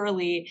funds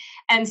poorly.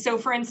 And so,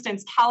 for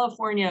instance,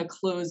 California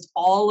closed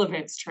all of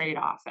its trade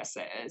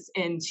offices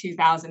in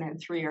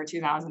 2003 or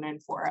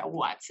 2004 at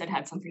once. It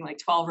had something like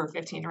 12 or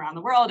 15 around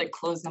the world. It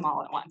closed them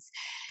all at once.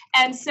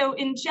 And so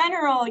in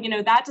general,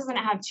 that doesn't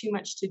have too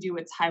much to do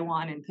with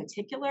Taiwan in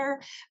particular,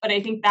 but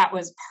I think that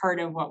was part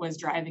of what was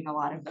driving a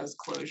lot of those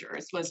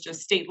closures, was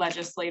just state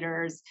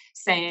legislators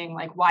saying,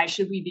 like, why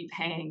should we be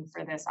paying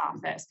for this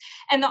office?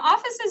 And the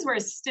offices were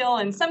still,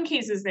 in some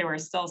cases, they were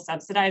still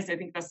subsidized. I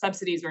think the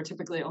subsidies were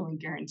typically only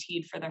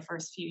guaranteed for the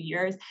first few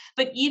years,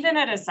 but even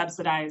at a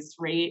subsidized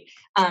rate,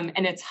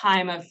 in a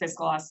time of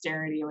fiscal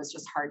austerity, it was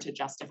just hard to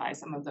justify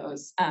some of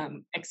those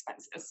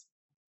expenses.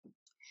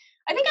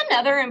 I think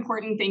another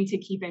important thing to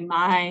keep in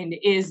mind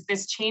is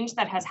this change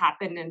that has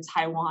happened in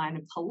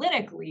Taiwan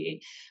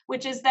politically,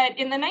 which is that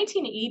in the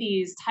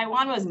 1980s,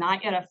 Taiwan was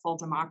not yet a full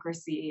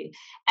democracy.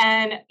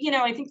 And,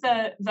 I think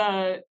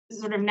the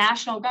sort of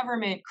national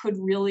government could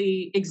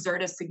really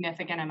exert a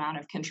significant amount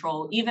of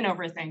control, even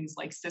over things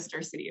like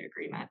sister city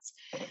agreements.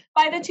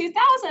 By the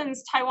 2000s,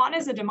 Taiwan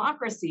is a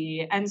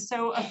democracy. And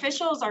so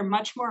officials are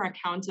much more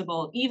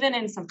accountable, even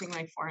in something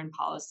like foreign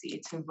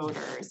policy, to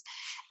voters.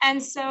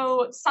 And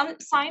so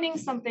signing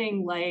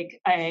something like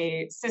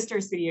a sister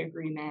city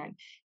agreement,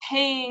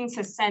 paying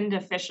to send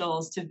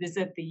officials to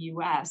visit the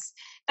US,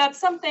 that's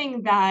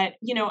something that,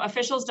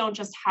 officials don't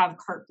just have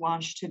carte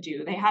blanche to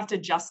do. They have to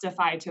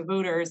justify to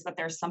voters that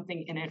there's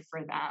something in it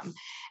for them.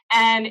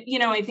 And,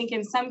 I think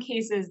in some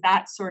cases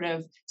that sort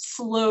of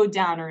slowed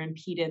down or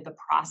impeded the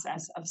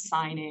process of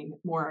signing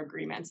more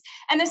agreements.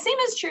 And the same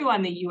is true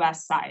on the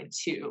US side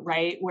too,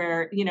 right?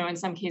 Where, in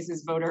some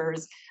cases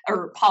voters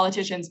or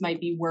politicians might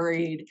be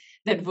worried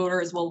that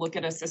voters will look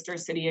at a sister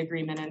city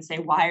agreement and say,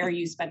 why are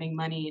you spending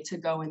money to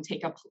go and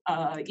take a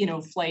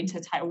flight to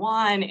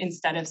Taiwan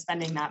instead of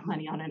spending that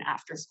money on an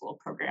after school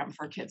program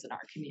for kids in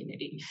our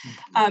community?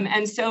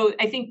 And so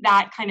I think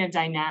that kind of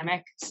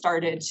dynamic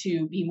started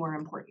to be more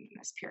important in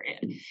this period.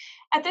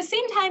 At the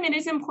same time, it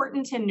is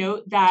important to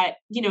note that,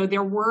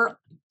 there were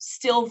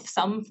still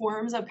some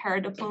forms of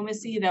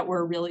paradiplomacy that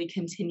were really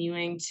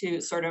continuing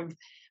to sort of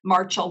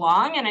march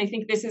along. And I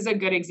think this is a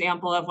good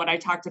example of what I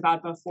talked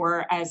about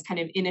before as kind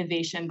of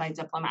innovation by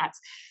diplomats.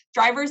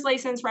 Driver's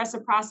license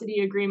reciprocity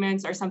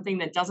agreements are something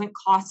that doesn't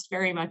cost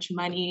very much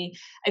money.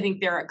 I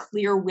think they're a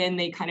clear win.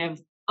 They kind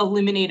of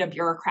eliminate a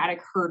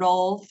bureaucratic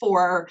hurdle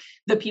for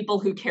the people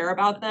who care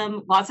about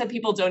them. Lots of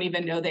people don't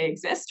even know they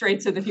exist, right?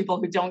 So the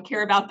people who don't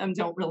care about them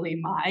don't really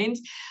mind.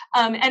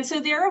 And so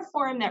they're a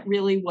forum that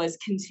really was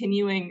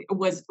continuing,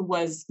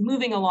 was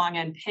moving along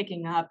and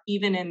picking up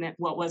even in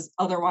what was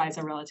otherwise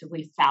a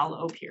relatively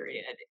fallow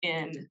period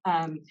in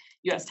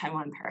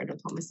US-Taiwan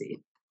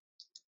paradiplomacy.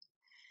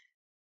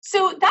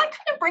 So that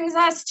kind of brings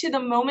us to the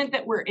moment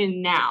that we're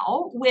in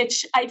now,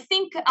 which I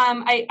think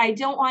I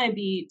don't want to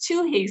be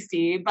too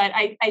hasty, but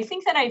I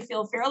think that I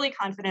feel fairly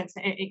confident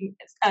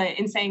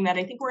in saying that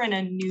I think we're in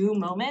a new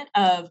moment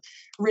of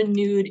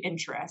renewed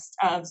interest,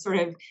 of sort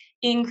of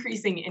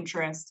increasing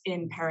interest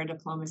in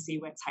paradiplomacy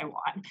with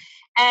Taiwan.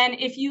 And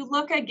if you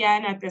look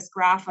again at this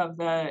graph of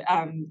the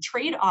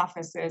trade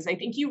offices, I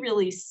think you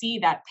really see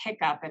that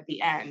pickup at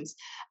the end.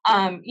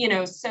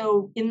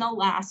 So in the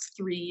last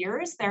 3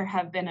 years, there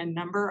have been a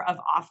number of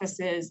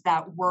offices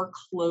that were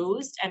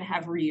closed and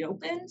have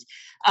reopened.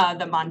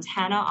 The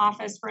Montana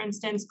office, for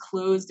instance,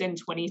 closed in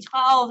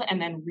 2012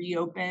 and then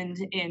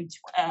reopened in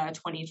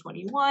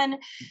 2021.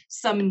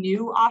 Some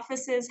new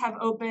offices have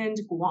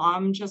opened.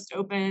 Guam just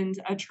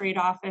opened a trade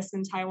office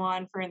in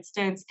Taiwan, for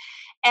instance.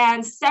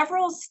 And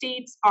several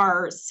states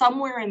are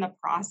somewhere in the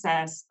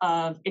process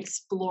of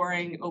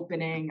exploring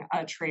opening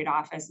a trade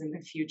office in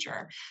the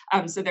future.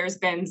 So there's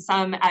been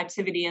some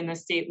activity in the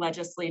state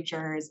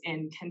legislatures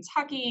in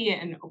Kentucky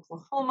and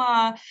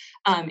Oklahoma,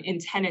 in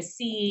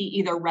Tennessee,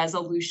 either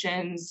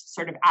resolutions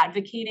sort of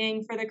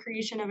advocating for the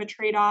creation of a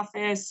trade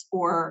office,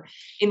 or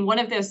in one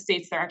of those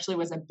states, there actually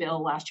was a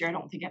bill last year. I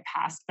don't think it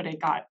passed, but it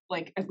got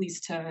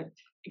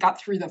it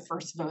got through the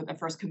first vote, the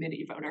first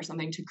committee vote or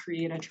something to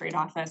create a trade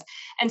office.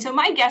 And so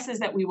my guess is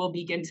that we will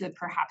begin to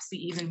perhaps see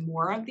even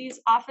more of these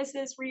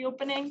offices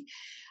reopening.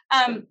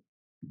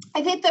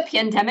 I think the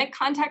pandemic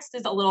context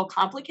is a little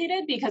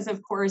complicated because,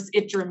 of course,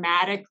 it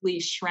dramatically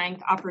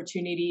shrank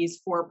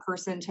opportunities for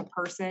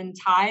person-to-person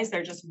ties.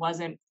 There just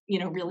wasn't,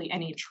 really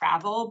any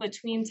travel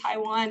between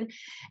Taiwan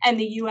and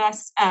the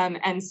U.S.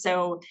 And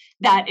so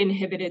that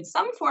inhibited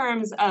some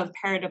forms of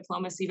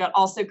paradiplomacy, but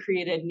also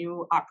created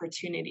new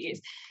opportunities.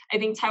 I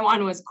think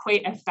Taiwan was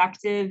quite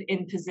effective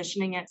in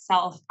positioning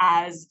itself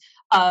as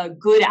a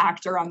good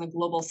actor on the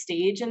global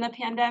stage in the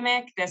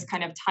pandemic. This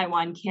kind of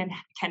Taiwan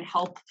can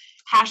help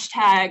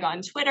hashtag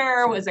on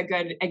Twitter was a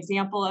good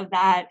example of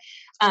that.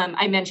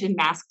 I mentioned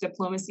mask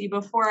diplomacy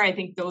before. I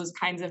think those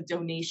kinds of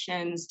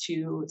donations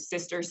to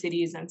sister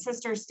cities and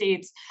sister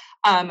states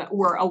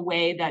were a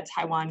way that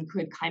Taiwan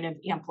could kind of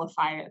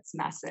amplify its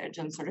message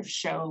and sort of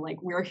show,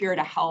 like, we're here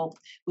to help.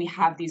 We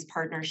have these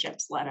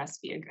partnerships. Let us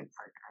be a good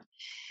partner.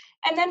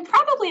 And then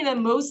probably the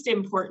most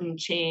important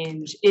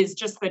change is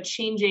just the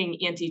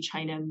changing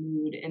anti-China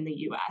mood in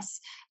the US.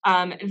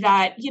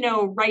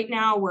 Right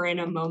now we're in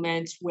a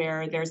moment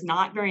where there's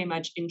not very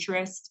much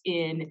interest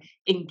in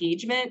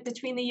engagement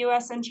between the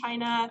US and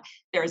China.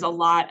 There's a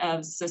lot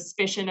of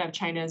suspicion of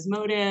China's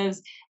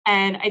motives.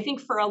 And I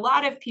think for a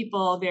lot of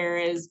people, there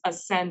is a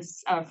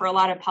sense, for a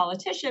lot of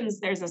politicians,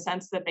 there's a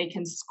sense that they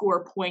can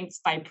score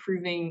points by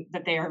proving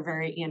that they are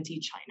very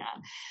anti-China.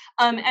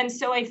 And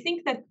so I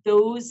think that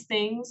those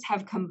things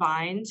have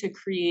combined to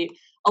create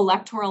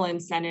electoral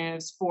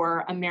incentives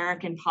for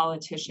American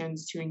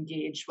politicians to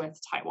engage with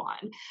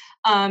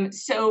Taiwan.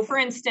 So for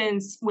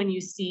instance, when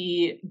you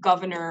see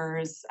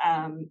governors,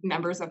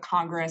 members of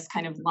Congress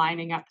kind of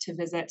lining up to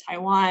visit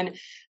Taiwan,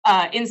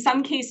 in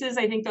some cases,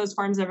 I think those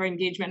forms of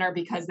engagement are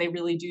because they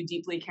really do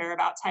deeply care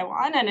about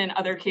Taiwan. And in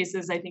other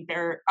cases, I think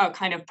they're a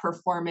kind of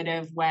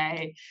performative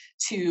way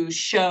to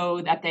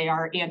show that they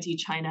are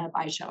anti-China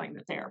by showing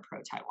that they are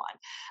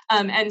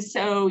pro-Taiwan. And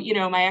so,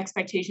 my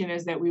expectation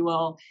is that we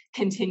will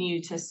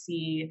continue to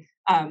see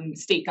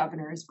state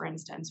governors, for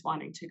instance,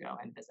 wanting to go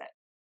and visit.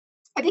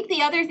 I think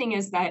the other thing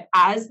is that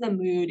as the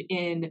mood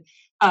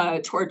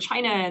toward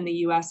China and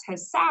the US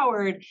has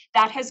soured,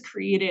 that has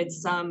created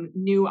some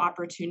new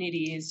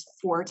opportunities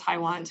for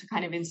Taiwan to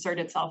kind of insert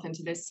itself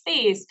into this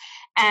space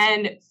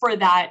and for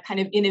that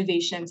kind of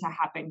innovation to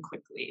happen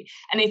quickly.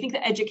 And I think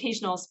the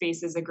educational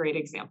space is a great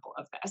example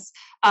of this.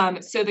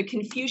 So the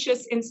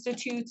Confucius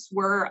Institutes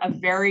were a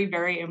very,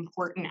 very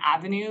important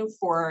avenue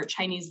for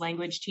Chinese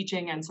language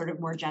teaching and sort of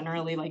more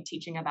generally like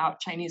teaching about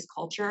Chinese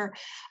culture,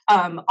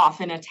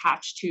 often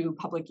attached to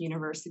public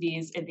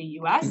universities in the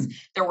US.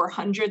 There were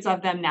hundreds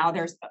of them. Now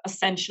there's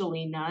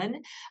essentially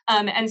none.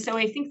 And so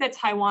I think that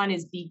Taiwan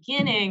is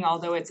beginning,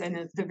 although it's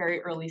in the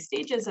very early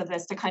stages of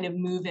this, to kind of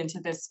move into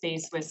this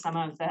space with some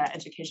of the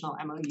educational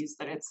MOUs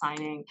that it's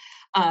signing.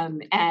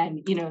 And,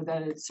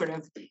 the sort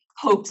of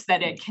hopes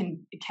that it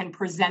can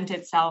present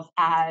itself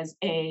as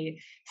a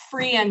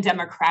free and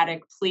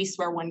democratic place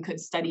where one could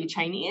study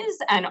Chinese,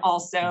 and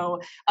also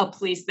a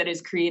place that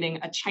is creating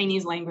a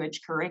Chinese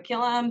language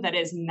curriculum that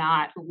is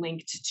not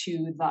linked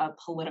to the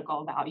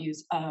political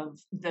values of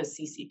the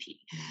CCP.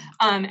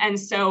 And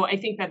so I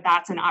think that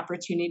that's an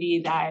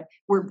opportunity that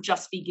we're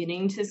just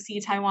beginning to see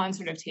Taiwan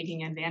sort of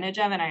taking advantage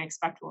of, and I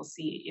expect we'll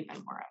see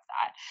even more of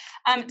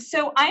that.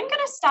 So I'm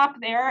going to stop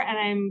there, and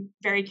I'm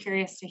very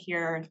curious to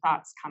hear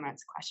thoughts,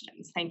 comments,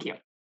 questions. Thank you.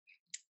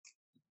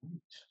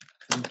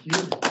 Thank you.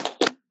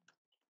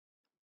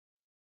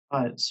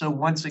 So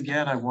once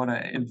again, I want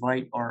to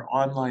invite our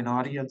online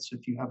audience.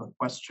 If you have a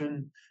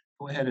question,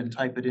 go ahead and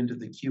type it into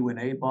the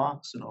Q&A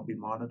box, and I'll be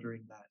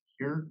monitoring that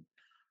here.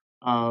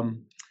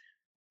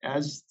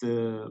 As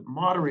the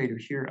moderator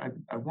here,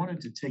 I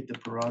wanted to take the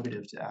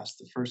prerogative to ask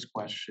the first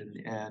question,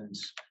 and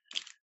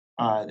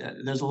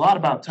there's a lot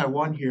about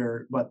Taiwan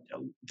here, but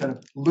kind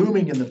of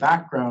looming in the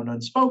background,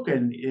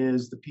 unspoken,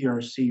 is the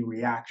PRC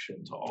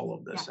reaction to all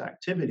of this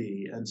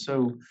activity. And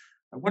so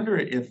I wonder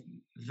if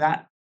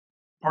that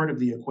part of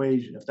the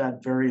equation, if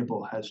that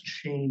variable has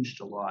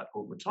changed a lot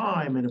over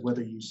time, and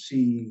whether you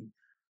see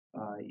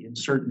in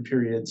certain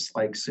periods,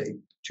 like say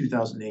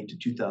 2008 to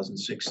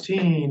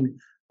 2016,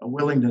 a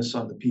willingness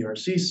on the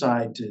PRC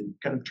side to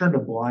kind of turn a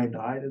blind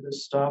eye to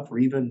this stuff, or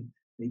even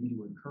maybe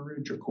to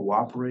encourage or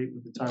cooperate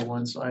with the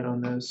Taiwan side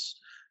on this,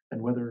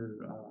 and whether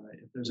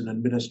if there's an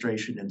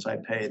administration in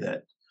Taipei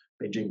that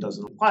Beijing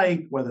doesn't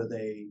like, whether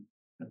they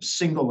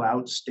single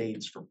out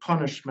states for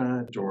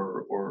punishment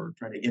or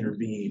try to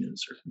intervene in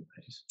certain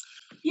ways.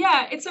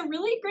 Yeah, it's a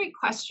really great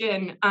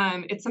question.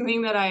 It's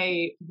something that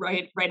I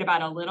write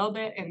about a little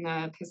bit in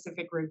the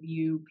Pacific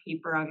Review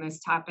paper on this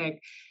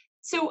topic.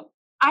 So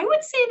I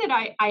would say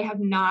that I have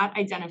not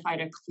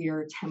identified a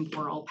clear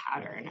temporal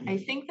pattern. I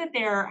think that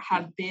there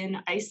have been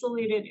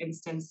isolated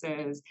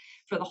instances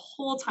for the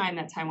whole time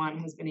that Taiwan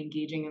has been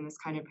engaging in this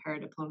kind of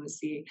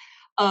paradiplomacy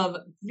of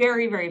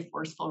very, very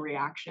forceful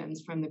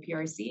reactions from the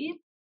PRC,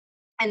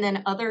 and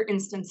then other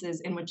instances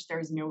in which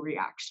there's no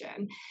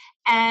reaction.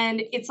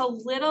 And it's a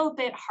little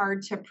bit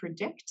hard to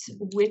predict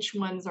which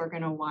ones are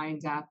going to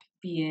wind up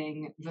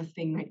being the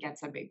thing that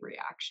gets a big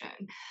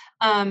reaction.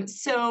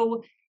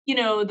 So,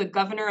 the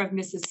governor of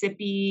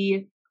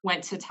Mississippi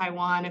went to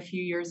Taiwan a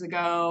few years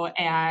ago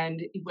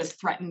and was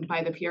threatened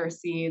by the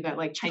PRC that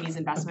like Chinese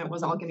investment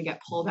was all going to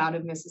get pulled out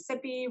of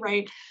Mississippi,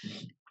 right?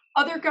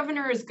 Other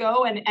governors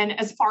go, and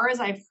as far as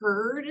I've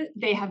heard,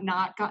 they have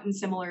not gotten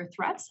similar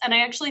threats. And I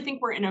actually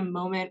think we're in a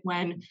moment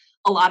when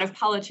a lot of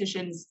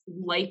politicians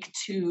like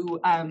to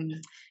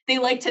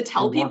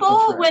tell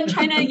people when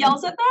China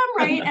yells at them,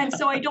 right? And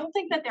so I don't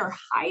think that they're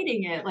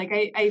hiding it. Like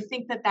I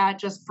think that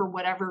just for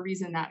whatever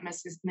reason that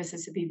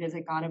Mississippi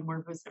visit got a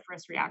more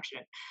vociferous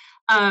reaction.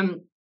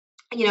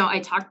 I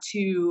talked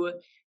to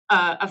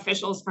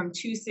officials from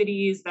two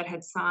cities that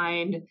had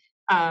signed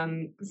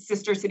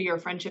sister city or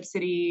friendship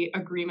city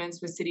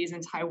agreements with cities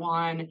in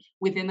Taiwan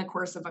within the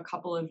course of a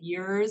couple of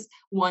years.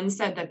 One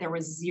said that there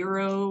was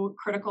zero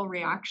critical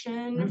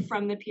reaction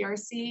from the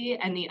PRC,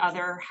 and the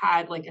other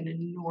had like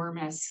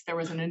there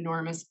was an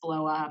enormous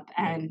blow up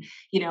and,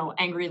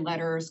 angry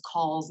letters,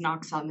 calls,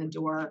 knocks on the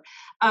door.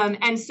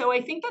 And so I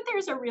think that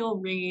there's a real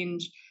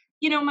range.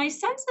 My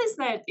sense is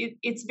that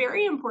it's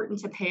very important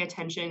to pay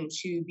attention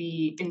to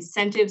the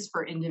incentives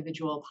for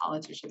individual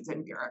politicians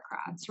and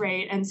bureaucrats,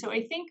 right? And so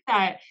I think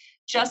that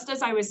just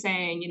as I was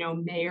saying,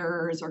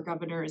 mayors or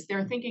governors,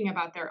 they're thinking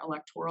about their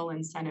electoral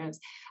incentives.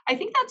 I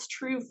think that's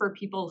true for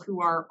people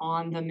who are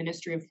on the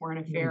Ministry of Foreign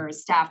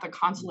Affairs staff, the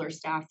consular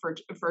staff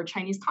for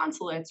Chinese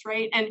consulates,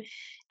 right? And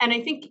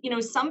I think,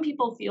 some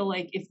people feel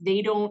like if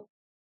they don't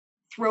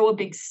throw a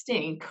big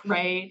stink,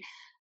 right?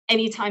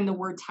 Anytime the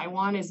word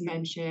Taiwan is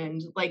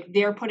mentioned, like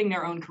they're putting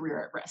their own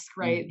career at risk,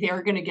 right?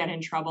 They're going to get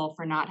in trouble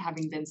for not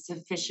having been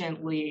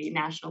sufficiently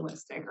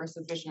nationalistic or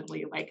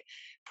sufficiently like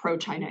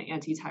pro-China,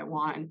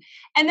 anti-Taiwan.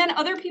 And then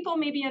other people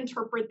maybe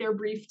interpret their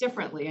brief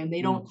differently and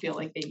they don't feel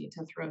like they need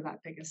to throw that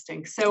big a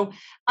stink. So,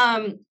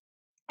 I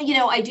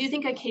do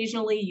think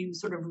occasionally you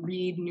sort of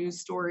read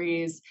news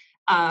stories.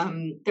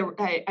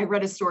 I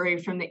read a story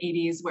from the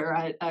 80s where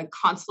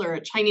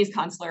a Chinese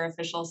consular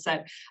official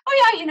said,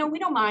 oh yeah, we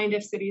don't mind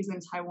if cities in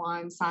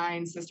Taiwan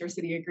sign sister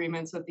city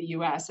agreements with the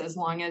US as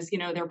long as,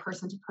 they're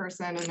person to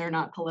person and they're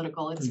not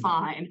political, it's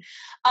fine.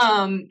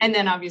 And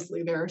then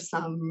obviously there are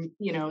some,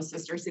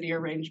 sister city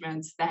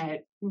arrangements that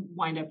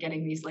wind up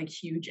getting these like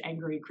huge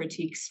angry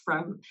critiques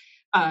from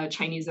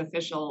Chinese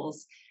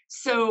officials.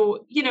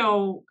 So,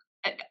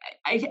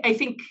 I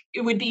think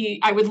it would be,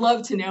 I would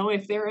love to know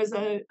if there is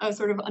a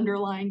sort of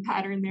underlying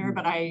pattern there,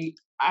 but I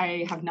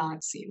have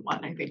not seen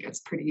one. I think it's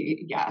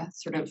pretty,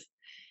 sort of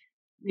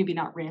maybe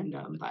not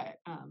random, but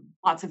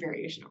lots of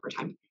variation over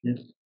time. Yeah.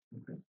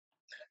 Okay.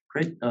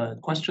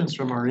 Great. Questions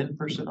from our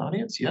in-person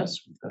audience?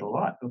 Yes, we've got a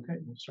lot. Okay,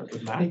 we'll start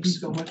with Max. Thank you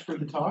so much for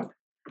the talk.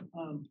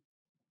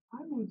 I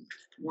was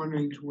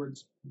wondering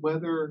towards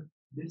whether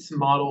this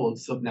model of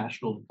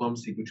subnational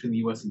diplomacy between the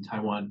US and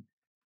Taiwan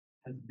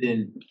has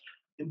been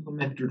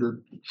implemented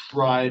or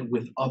tried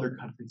with other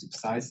countries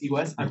besides the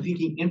US. I'm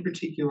thinking in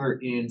particular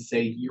in,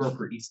 say, Europe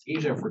or East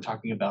Asia, if we're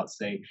talking about,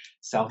 say,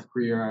 South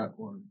Korea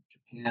or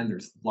Japan.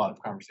 There's a lot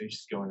of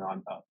conversations going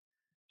on about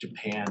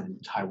Japan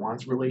and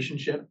Taiwan's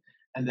relationship,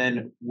 and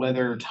then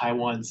whether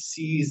Taiwan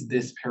sees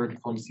this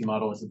paradiplomacy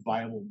model as a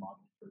viable model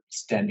for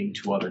extending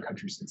to other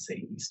countries in,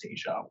 say, East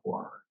Asia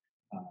or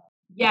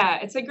Yeah,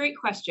 it's a great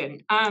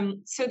question.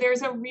 So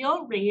there's a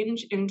real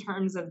range in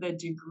terms of the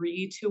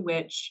degree to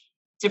which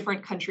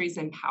different countries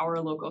empower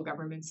local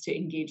governments to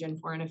engage in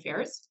foreign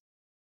affairs.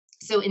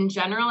 So in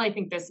general, I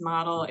think this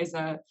model is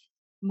a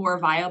more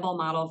viable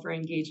model for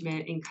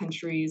engagement in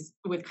countries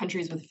with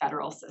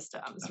federal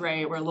systems,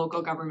 right, where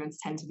local governments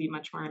tend to be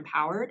much more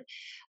empowered.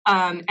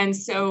 And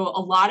so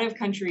a lot of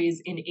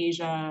countries in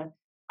Asia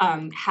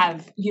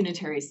have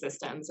unitary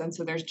systems, and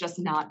so there's just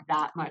not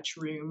that much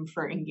room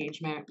for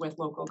engagement with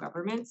local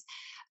governments.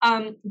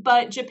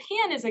 But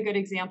Japan is a good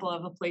example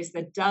of a place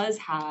that does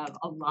have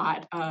a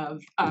lot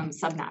of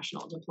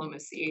subnational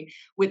diplomacy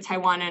with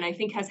Taiwan, and I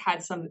think has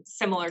had some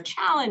similar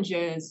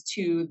challenges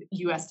to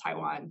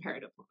US-Taiwan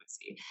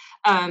paradiplomacy.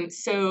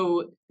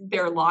 So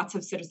there are lots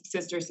of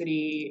sister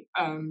city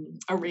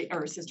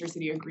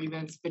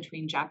agreements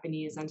between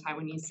Japanese and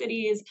Taiwanese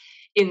cities.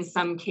 In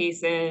some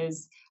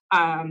cases,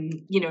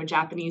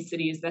 Japanese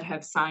cities that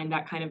have signed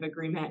that kind of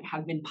agreement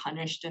have been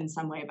punished in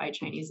some way by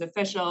Chinese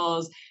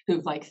officials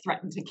who've like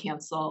threatened to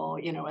cancel,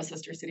 a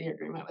sister city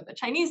agreement with a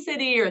Chinese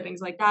city or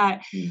things like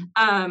that.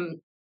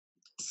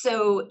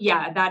 So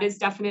yeah, that is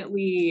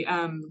definitely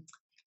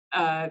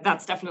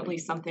that's definitely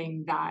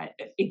something that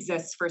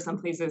exists for some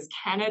places.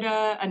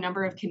 Canada, a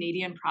number of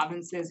Canadian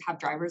provinces have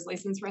driver's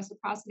license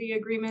reciprocity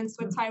agreements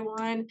with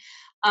Taiwan.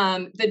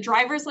 The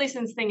driver's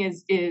license thing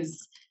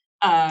is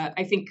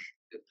I think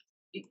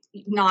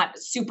not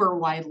super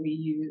widely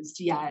used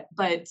yet,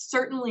 but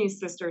certainly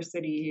sister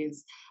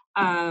cities.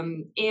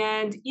 And,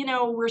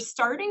 we're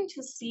starting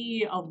to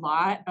see a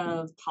lot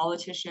of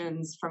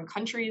politicians from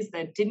countries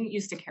that didn't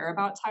used to care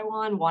about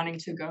Taiwan wanting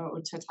to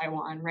go to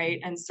Taiwan, right?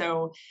 And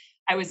so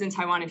I was in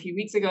Taiwan a few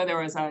weeks ago.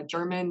 There was a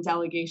German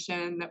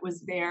delegation that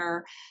was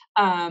there.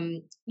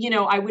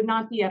 I would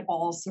not be at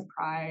all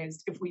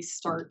surprised if we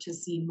start to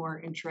see more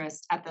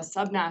interest at the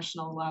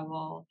subnational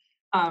level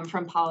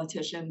from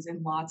politicians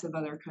in lots of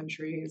other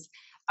countries,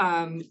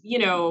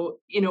 in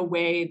a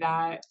way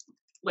that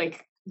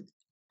like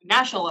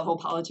national level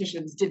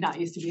politicians did not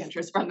used to be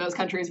interested from those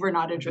countries were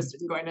not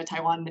interested in going to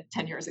Taiwan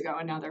 10 years ago,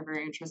 and now they're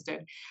very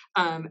interested.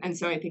 And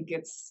so I think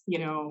it's,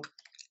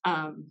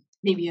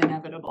 maybe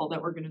inevitable that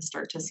we're going to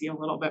start to see a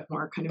little bit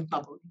more kind of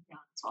bubbling down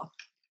as well.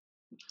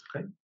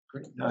 Okay,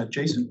 great.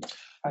 Jason?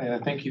 Hi,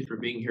 thank you for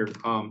being here.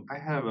 I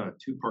have a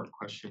two-part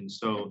question.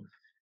 So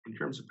in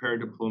terms of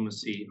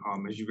paradiplomacy,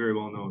 as you very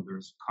well know,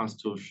 there's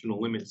constitutional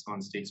limits on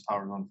states'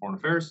 powers on foreign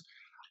affairs.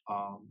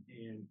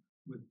 And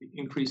with the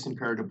increase in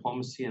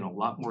paradiplomacy and a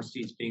lot more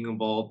states being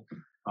involved,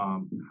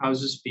 how is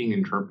this being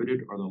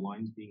interpreted? Are the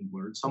lines being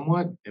blurred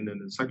somewhat? And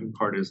then the second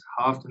part is,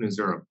 how often is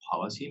there a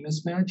policy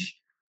mismatch?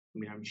 I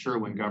mean, I'm sure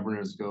when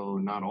governors go,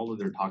 not all of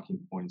their talking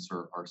points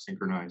are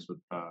synchronized with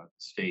the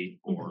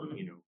state or,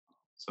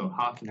 so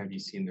how often have you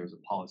seen there's a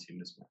policy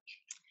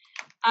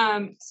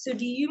mismatch? So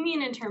do you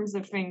mean in terms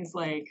of things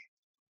like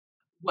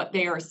what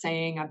they are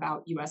saying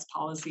about US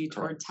policy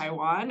toward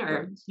Taiwan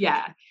or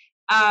yeah.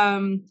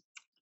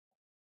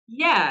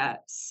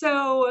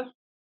 So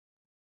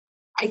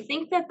I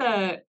think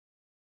that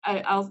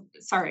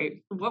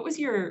sorry, what was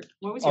your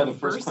the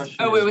first question?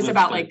 Oh, it was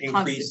about like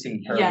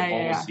increasing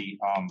paradiplomacy.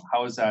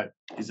 How is that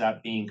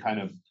being kind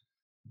of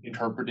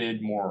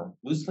interpreted more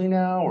loosely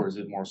now, or is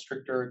it more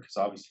stricter? Because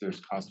obviously there's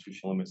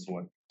constitutional limits on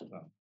what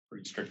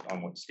pretty strict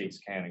on what states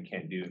can and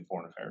can't do in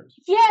foreign affairs.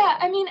 Yeah,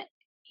 I mean,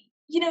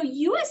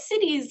 US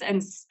cities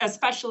and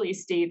especially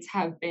states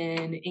have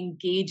been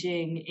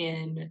engaging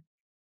in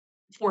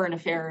foreign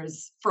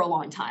affairs for a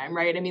long time,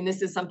 right? I mean,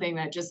 this is something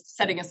that, just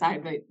setting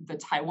aside the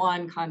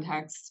Taiwan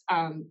context,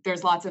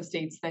 there's lots of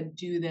states that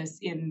do this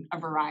in a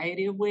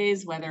variety of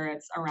ways, whether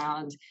it's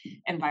around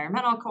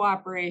environmental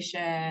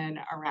cooperation,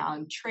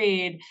 around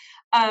trade.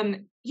 I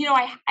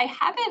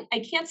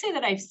can't say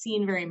that I've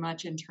seen very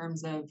much in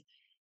terms of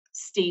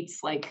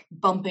states like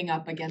bumping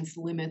up against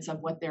limits of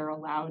what they're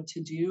allowed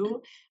to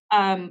do.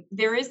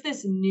 There is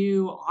this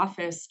new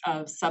office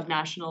of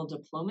subnational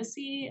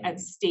diplomacy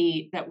at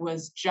state that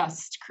was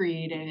just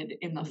created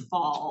in the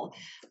fall.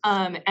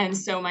 And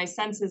so my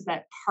sense is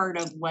that part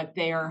of what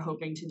they are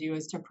hoping to do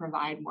is to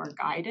provide more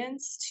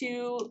guidance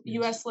to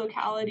US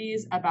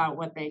localities about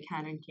what they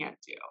can and can't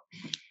do.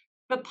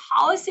 The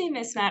policy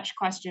mismatch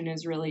question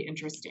is really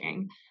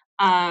interesting.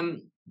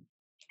 And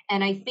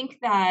I think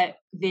that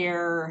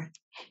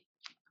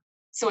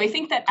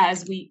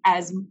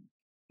as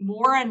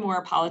more and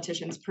more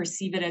politicians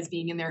perceive it as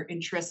being in their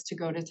interest to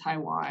go to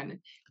Taiwan,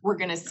 we're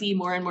going to see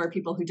more and more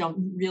people who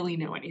don't really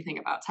know anything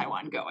about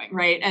Taiwan going,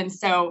 right? And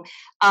so,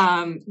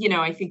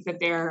 I think that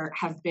there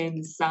have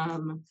been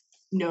some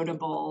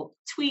notable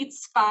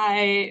tweets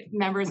by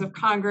members of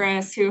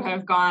Congress who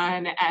have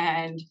gone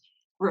and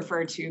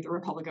referred to the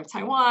Republic of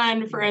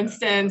Taiwan, for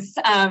instance.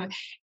 I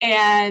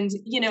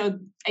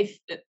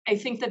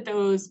think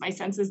that my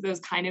sense is those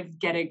kind of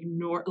get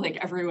ignored, like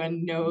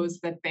everyone knows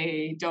that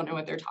they don't know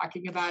what they're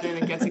talking about and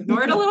it gets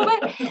ignored a little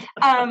bit.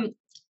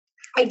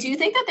 I do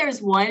think that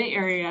there's one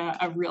area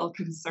of real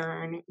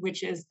concern,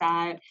 which is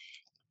that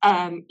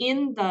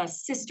in the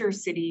sister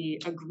city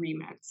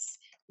agreements,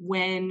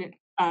 when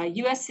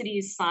US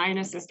cities sign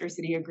a sister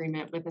city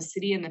agreement with a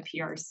city in the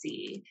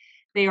PRC,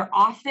 they are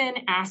often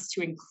asked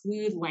to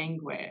include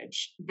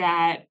language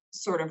that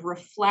sort of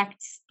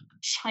reflects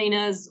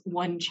China's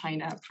one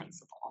China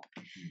principle.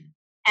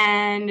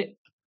 And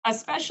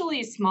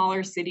especially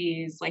smaller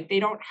cities, like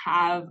they don't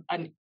have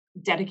a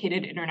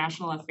dedicated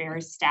international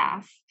affairs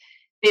staff.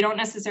 They don't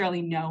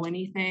necessarily know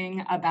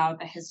anything about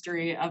the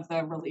history of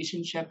the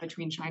relationship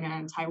between China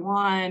and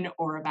Taiwan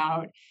or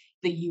about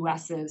the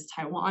US's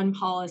Taiwan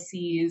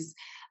policies.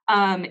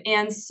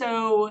 And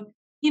so,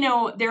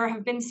 there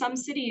have been some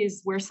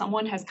cities where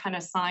someone has kind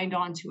of signed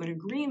on to an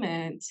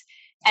agreement,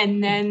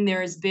 and then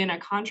there's been a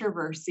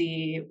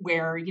controversy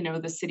where,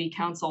 the city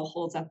council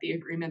holds up the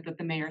agreement that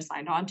the mayor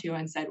signed on to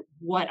and said,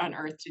 what on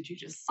earth did you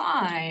just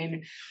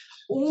sign?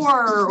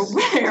 Or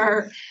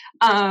where,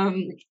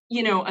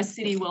 a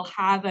city will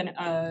have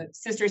a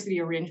sister city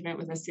arrangement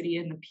with a city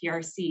in the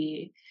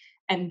PRC,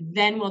 and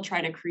then we'll try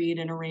to create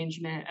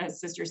a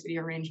sister city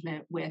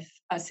arrangement with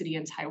a city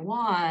in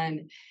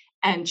Taiwan.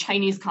 And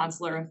Chinese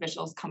consular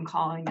officials come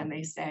calling and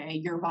they say,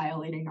 you're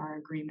violating our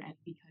agreement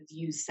because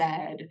you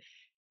said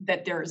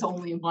that there's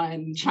only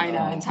one China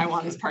and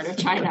Taiwan is part of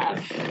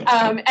China.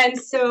 And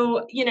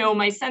so,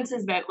 my sense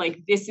is that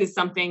this is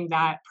something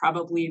that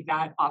probably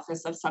that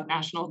Office of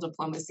Subnational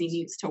Diplomacy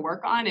needs to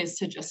work on, is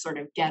to just sort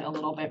of get a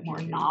little bit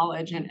more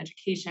knowledge and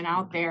education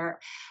out there.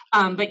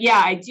 But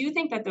yeah, I do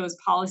think that those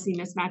policy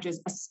mismatches,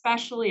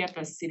 especially at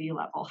the city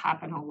level,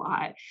 happen a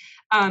lot.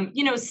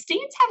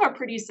 States have a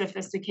pretty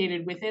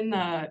sophisticated, within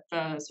the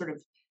sort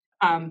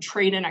of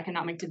trade and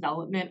economic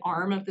development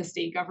arm of the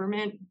state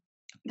government,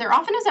 there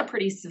often is a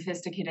pretty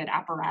sophisticated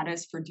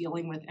apparatus for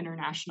dealing with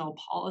international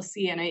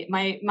policy. And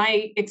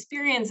my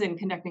experience in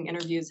conducting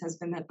interviews has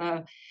been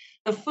that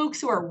the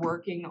folks who are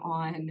working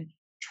on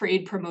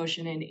trade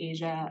promotion in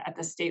Asia at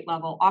the state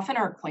level often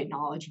are quite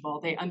knowledgeable.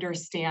 They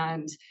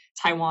understand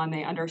Taiwan,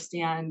 they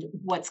understand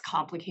what's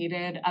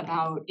complicated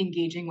about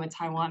engaging with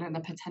Taiwan and the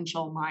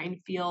potential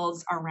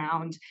minefields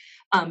around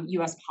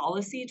US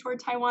policy toward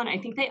Taiwan. I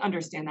think they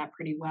understand that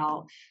pretty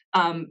well.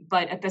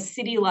 But at the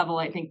city level,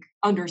 I think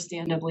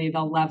understandably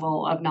the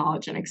level of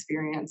knowledge and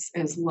experience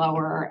is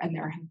lower, and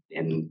there have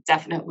been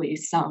definitely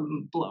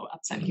some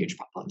blow-ups and huge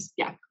problems.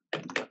 Yeah.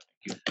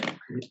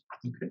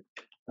 Okay.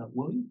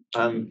 William?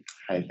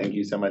 Hi, thank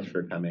you so much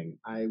for coming.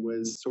 I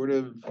was sort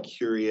of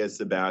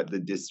curious about the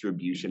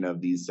distribution of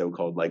these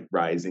so-called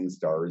rising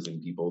stars and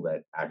people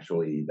that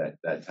actually that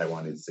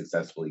Taiwan is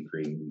successfully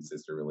creating these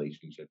sister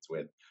relationships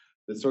with.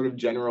 The sort of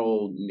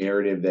general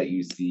narrative that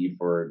you see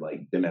for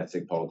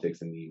domestic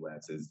politics in the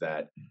US is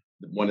that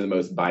one of the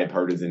most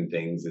bipartisan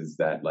things is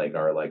that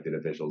our elected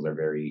officials are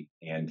very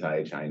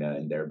anti-China,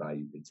 and thereby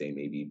you could say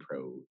maybe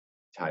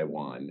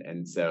pro-Taiwan.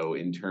 And so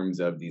in terms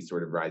of these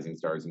sort of rising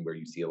stars and where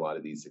you see a lot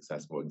of these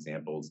successful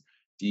examples,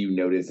 do you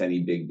notice any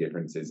big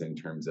differences in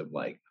terms of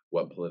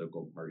what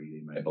political party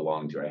they might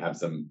belong to? I have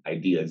some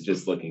ideas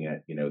just looking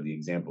at, the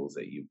examples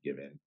that you've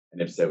given.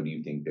 And if so, do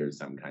you think there's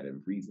some kind of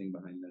reasoning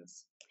behind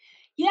this?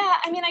 Yeah,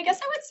 I guess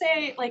I would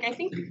say,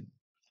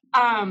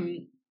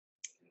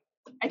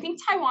 I think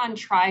Taiwan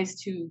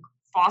tries to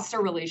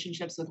foster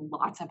relationships with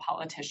lots of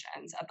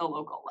politicians at the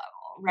local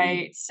level,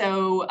 right?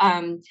 So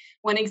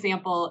one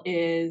example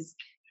is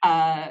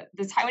the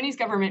Taiwanese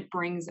government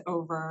brings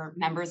over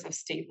members of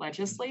state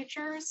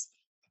legislatures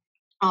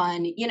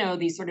on,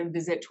 these sort of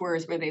visit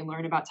tours where they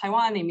learn about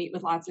Taiwan, they meet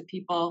with lots of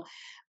people.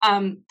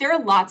 There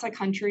are lots of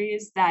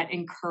countries that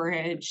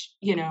encourage,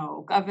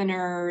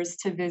 governors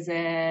to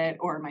visit,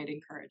 or might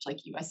encourage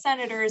US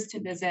senators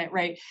to visit,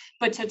 right?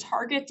 But to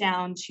target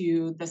down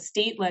to the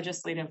state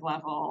legislative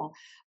level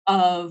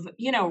of,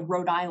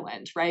 Rhode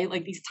Island, right?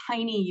 These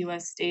tiny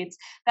US states,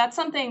 that's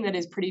something that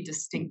is pretty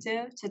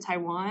distinctive to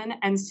Taiwan.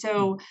 And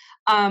so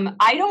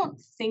I don't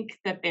think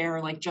that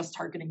they're just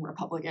targeting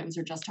Republicans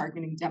or just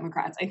targeting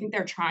Democrats. I think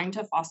they're trying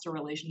to foster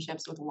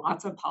relationships with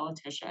lots of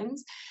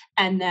politicians.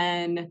 And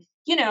then,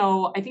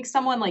 I think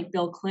someone like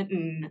Bill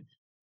Clinton,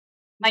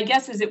 my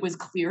guess is it was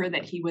clear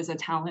that he was a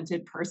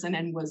talented person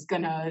and was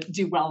gonna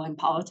do well in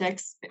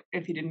politics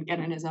if he didn't get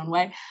in his own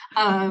way.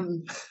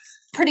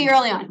 Pretty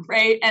early on,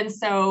 right? And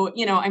so,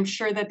 I'm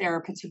sure that there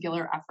are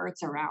particular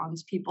efforts around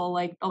people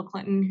like Bill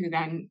Clinton, who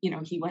then,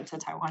 he went to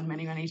Taiwan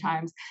many, many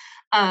times.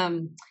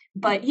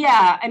 But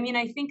yeah,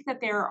 I think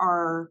that there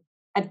are,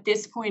 at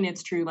this point,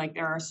 it's true,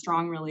 there are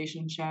strong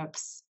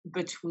relationships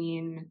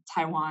between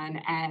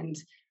Taiwan and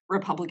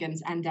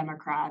Republicans and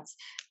Democrats.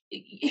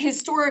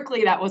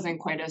 Historically, that wasn't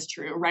quite as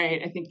true,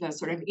 right? I think the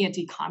sort of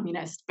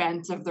anti-communist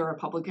bent of the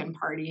Republican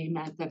Party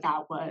meant that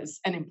that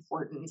was an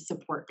important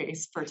support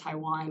base for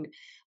Taiwan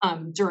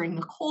during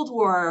the Cold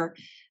War.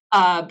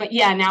 But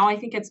yeah, now I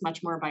think it's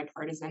much more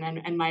bipartisan,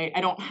 and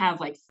I don't have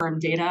firm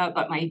data,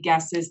 but my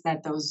guess is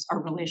that those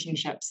are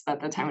relationships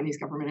that the Taiwanese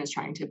government is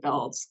trying to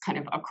build kind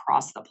of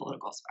across the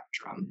political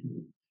spectrum.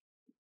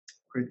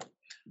 Great.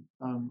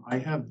 I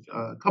have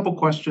a couple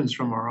questions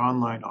from our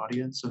online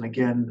audience. And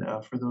again,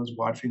 for those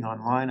watching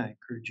online, I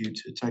encourage you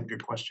to type your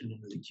question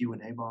into the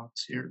Q&A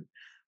box here.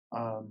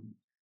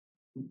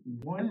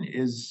 One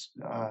is,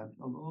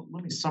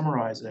 let me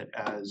summarize it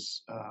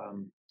as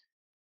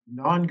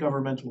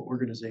non-governmental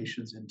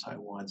organizations in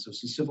Taiwan. So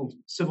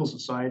civil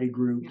society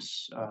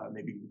groups,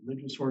 maybe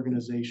religious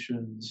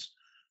organizations.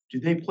 Do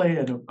they play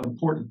an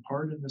important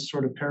part in this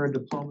sort of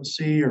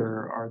paradiplomacy,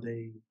 or are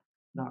they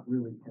not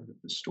really part of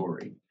the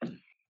story?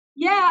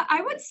 Yeah,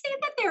 I would say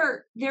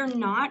that they're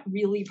not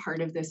really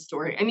part of this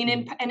story. I mean,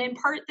 in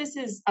part, this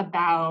is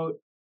about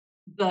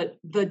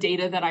the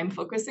data that I'm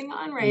focusing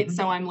on, right? Mhm.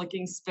 So I'm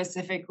looking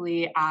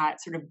specifically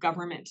at sort of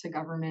government to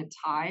government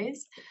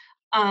ties.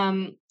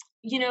 Um,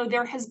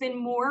 there has been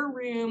more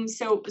room.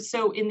 So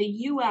in the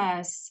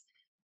U.S.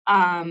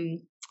 Um,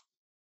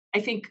 I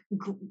think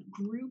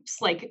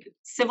groups like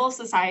civil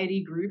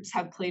society groups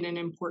have played an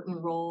important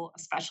role,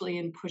 especially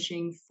in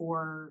pushing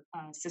for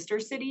sister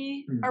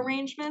city Mm.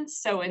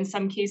 arrangements. So in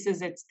some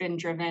cases, it's been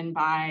driven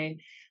by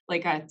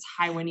like a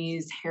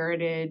Taiwanese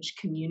heritage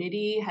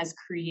community has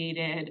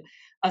created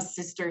a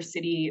sister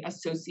city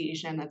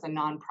association that's a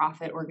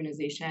nonprofit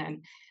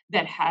organization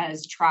that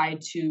has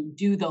tried to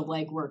do the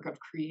legwork of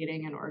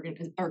creating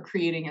an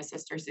creating a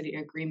sister city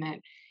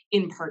agreement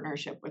in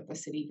partnership with the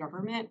city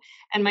government.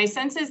 And my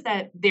sense is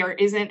that there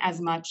isn't as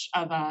much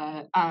of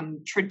a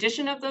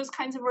tradition of those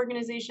kinds of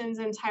organizations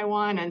in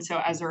Taiwan, and so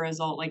as a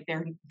result, like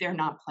they're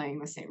not playing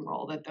the same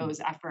role. That those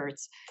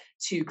efforts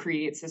to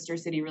create sister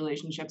city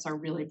relationships are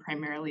really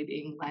primarily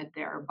being led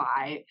there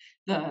by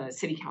the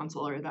city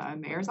council or the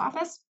mayor's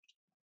office.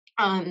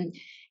 Um,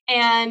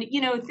 and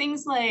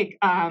things like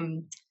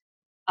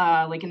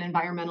an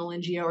environmental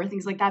NGO or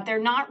things like that, they're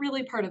not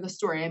really part of the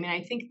story. I mean,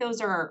 I think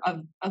those are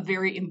a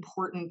very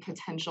important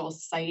potential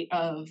site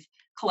of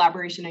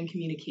collaboration and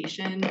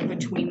communication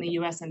between the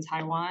US and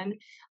Taiwan.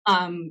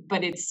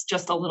 But it's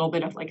just a little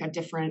bit of like a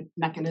different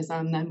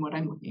mechanism than what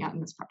I'm looking at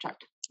in this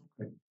project.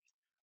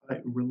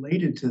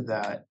 Related to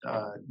that,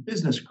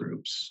 business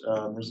groups,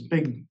 there's a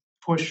big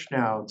push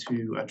now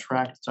to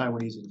attract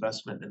Taiwanese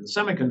investment in the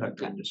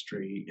semiconductor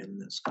industry in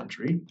this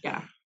country.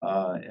 Yeah.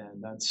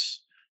 And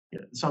that's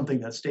something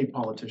that state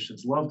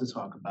politicians love to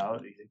talk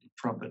about. They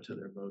trumpet to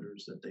their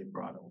voters that they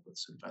brought all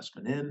this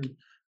investment in.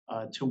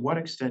 To what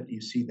extent do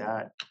you see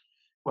that?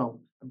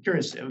 Well, I'm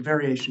curious, a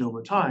variation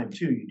over time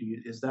too.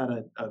 Is that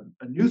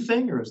a new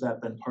thing, or has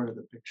that been part of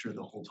the picture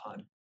the whole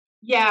time?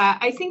 Yeah,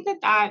 I think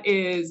that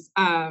is.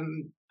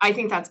 I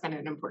think that's been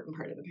an important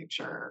part of the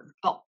picture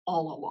all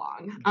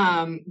along.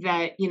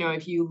 That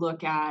if you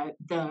look at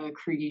the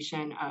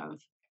creation of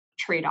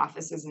trade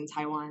offices in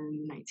Taiwan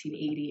in the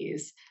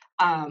 1980s,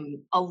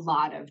 a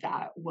lot of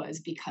that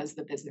was because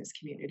the business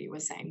community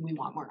was saying we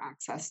want more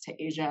access to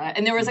Asia,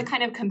 and there was a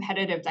kind of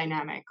competitive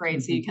dynamic,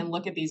 right? So you can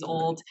look at these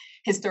old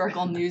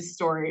historical news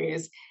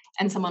stories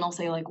and someone will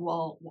say like,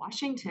 well,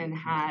 Washington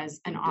has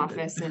an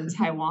office in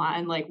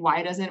Taiwan. Like,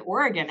 why doesn't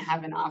Oregon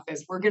have an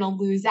office? We're going to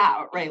lose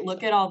out, right?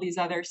 Look at all these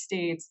other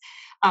states,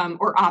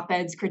 or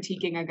op-eds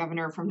critiquing a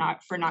governor for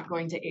not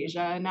going to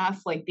Asia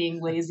enough, like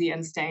being lazy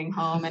and staying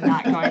home and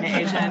not going to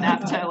Asia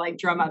enough to like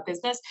drum up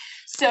business.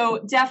 So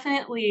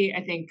definitely,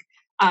 I think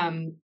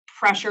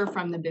pressure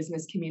from the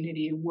business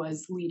community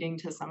was leading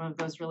to some of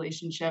those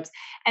relationships.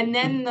 And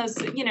then the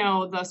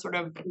sort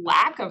of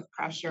lack of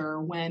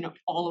pressure when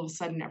all of a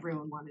sudden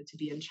everyone wanted to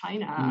be in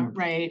China,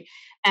 right?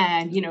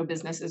 And,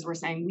 businesses were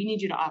saying, we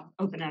need you to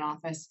open an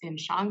office in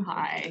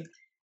Shanghai.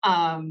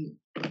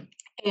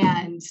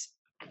 And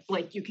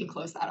like, you can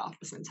close that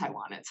office in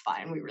Taiwan, it's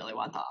fine. We really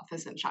want the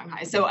office in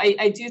Shanghai. So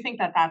I do think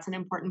that that's an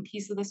important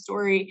piece of the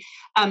story.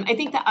 I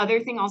think the other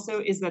thing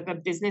also is that the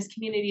business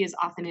community is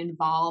often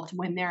involved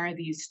when there are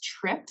these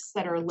trips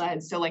that are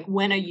led. So like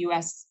when a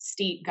US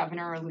state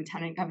governor or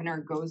lieutenant governor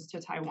goes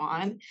to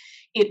Taiwan,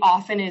 it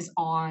often is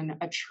on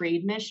a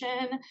trade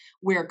mission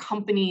where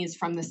companies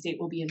from the state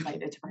will be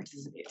invited to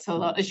participate. So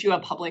they'll issue a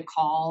public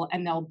call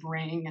and they'll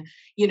bring,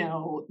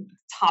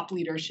 top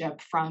leadership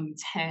from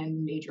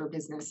 10 major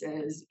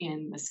businesses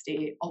in the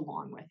state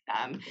along with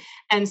them.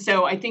 And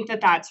so I think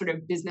that sort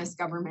of business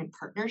government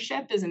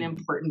partnership is an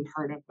important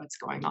part of what's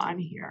going on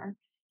here.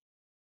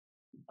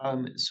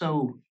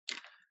 So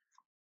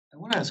I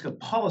want to ask a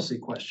policy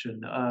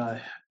question.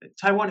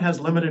 Taiwan has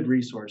limited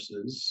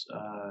resources.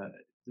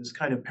 This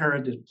kind of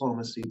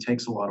paradiplomacy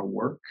takes a lot of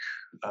work.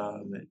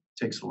 It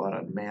takes a lot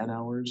of man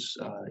hours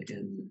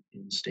in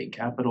state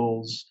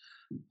capitals.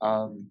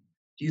 Do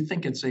you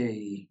think it's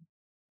a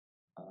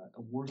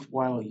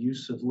worthwhile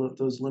use of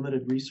those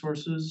limited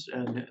resources?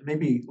 And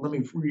maybe let me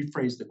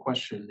rephrase the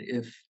question.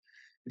 If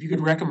you could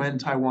recommend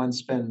Taiwan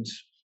spend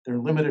their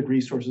limited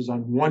resources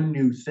on one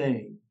new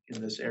thing in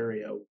this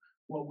area,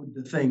 what would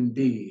the thing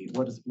be?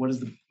 What is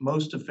the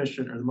most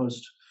efficient or the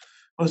most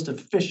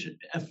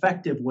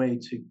effective way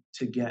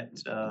to get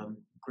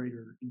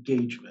greater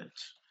engagement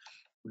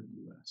with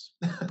the US?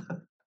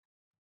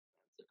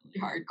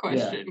 Hard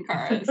question,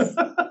 Karis.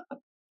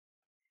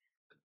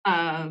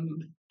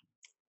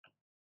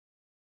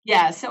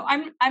 Yeah, so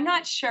I'm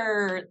not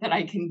sure that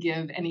I can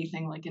give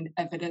anything like an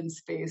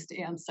evidence-based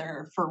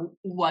answer for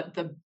where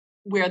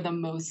the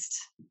most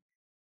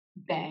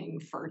bang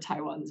for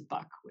Taiwan's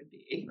buck would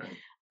be. Right.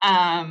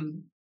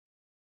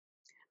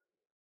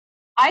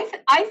 I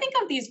think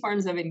of these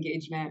forms of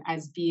engagement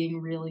as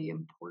being really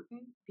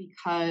important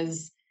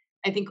because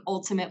I think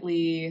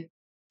ultimately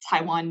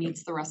Taiwan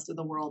needs the rest of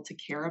the world to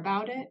care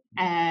about it.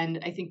 And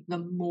I think the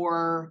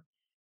more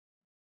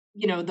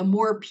the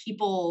more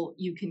people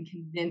you can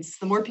convince,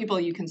 the more people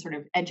you can sort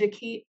of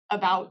educate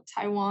about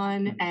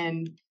Taiwan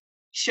and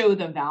show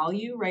the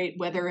value, right?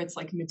 Whether it's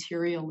like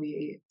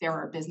materially, there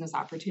are business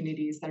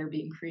opportunities that are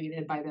being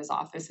created by this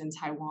office in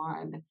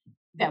Taiwan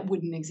that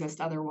wouldn't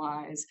exist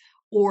otherwise,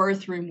 or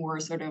through more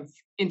sort of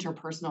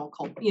interpersonal,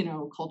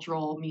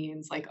 cultural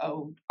means, like,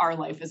 oh, our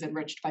life is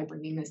enriched by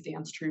bringing this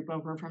dance troupe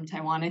over from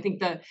Taiwan. I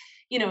think the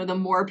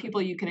more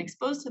people you can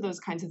expose to those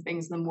kinds of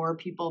things, the more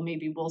people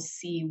maybe will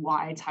see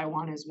why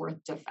Taiwan is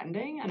worth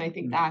defending. And I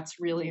think that's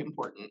really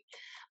important.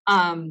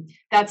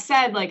 That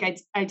said, like,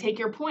 I take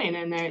your point,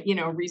 and that,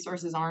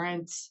 resources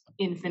aren't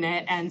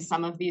infinite, and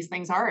some of these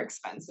things are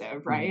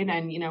expensive, right?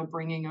 And,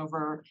 bringing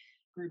over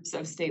groups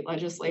of state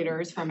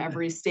legislators from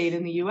every state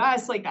in the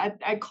US, like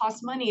that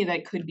costs money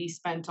that could be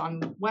spent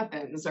on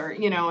weapons, or,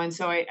 and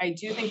so I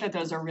do think that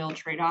those are real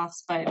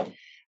trade-offs, but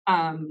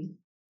I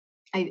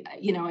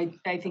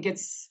think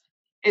it's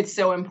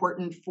so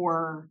important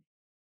for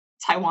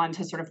Taiwan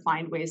to sort of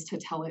find ways to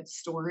tell its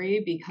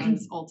story,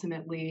 because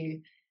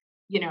ultimately,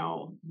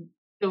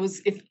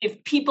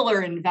 if people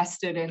are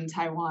invested in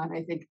Taiwan,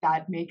 I think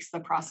that makes the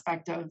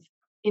prospect of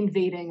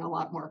invading a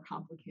lot more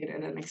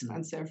complicated and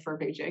expensive for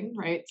Beijing,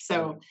 right?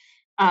 So,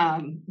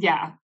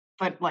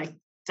 but like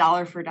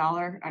dollar for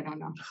dollar, I don't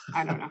know.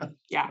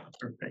 Yeah.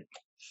 Perfect.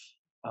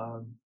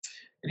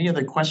 Any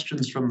other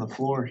questions from the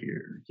floor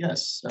here?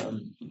 Yes.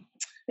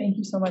 Thank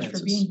you so much for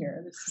Francis. being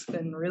here. This has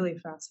been really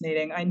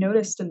fascinating. I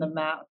noticed in the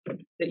map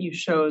that you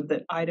showed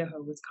that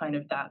Idaho was kind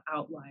of that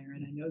outlier,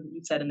 and I know that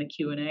you said in the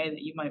Q&A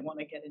that you might want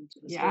to get into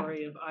the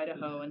story of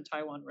Idaho and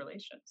Taiwan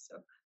relations. So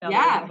now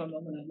that we have a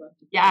moment, I'd love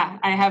to. Yeah,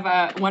 I have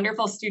a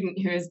wonderful student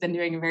who has been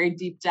doing a very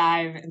deep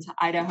dive into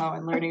Idaho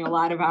and learning a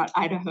lot about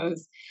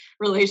Idaho's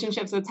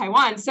relationships with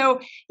Taiwan. So,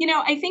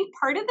 I think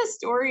part of the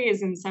story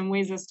is in some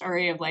ways a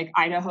story of like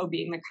Idaho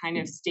being the kind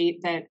of state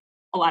that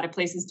a lot of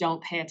places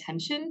don't pay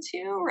attention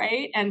to,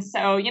 right? And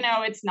so,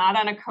 it's not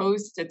on a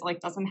coast. It like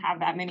doesn't have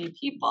that many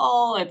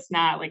people. It's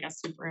not like a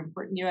super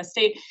important US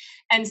state.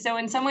 And so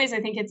in some ways,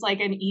 I think it's like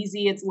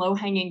it's low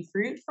hanging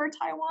fruit for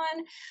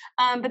Taiwan.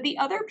 But the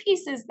other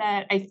piece is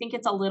that I think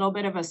it's a little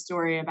bit of a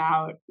story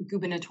about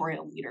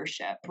gubernatorial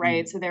leadership,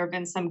 right? So there have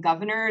been some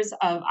governors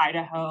of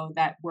Idaho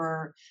that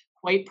were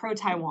quite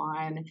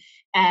pro-Taiwan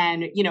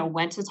and,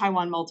 went to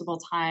Taiwan multiple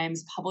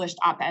times, published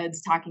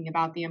op-eds talking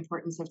about the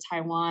importance of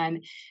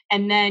Taiwan.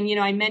 And then,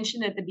 I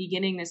mentioned at the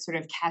beginning this sort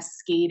of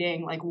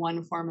cascading, like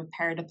one form of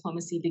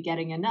paradiplomacy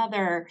begetting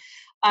another.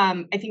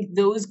 I think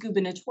those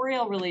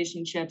gubernatorial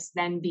relationships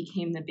then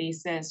became the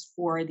basis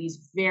for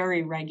these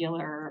very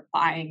regular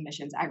buying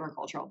missions,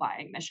 agricultural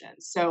buying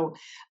missions. So,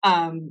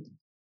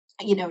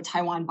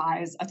 Taiwan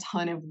buys a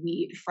ton of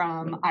wheat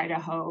from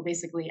Idaho.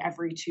 Basically,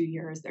 every 2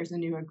 years, there's a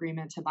new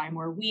agreement to buy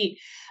more wheat.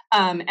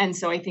 And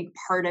so I think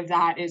part of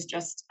that is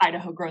just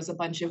Idaho grows a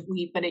bunch of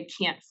wheat, but it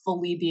can't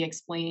fully be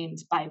explained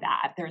by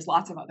that. There's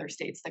lots of other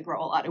states that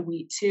grow a lot of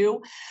wheat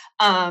too.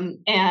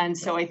 And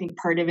so I think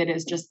part of it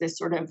is just this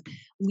sort of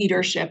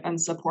leadership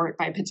and support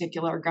by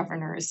particular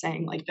governors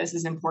saying, like, this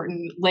is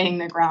important, laying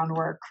the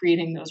groundwork,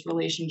 creating those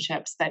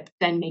relationships that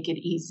then make it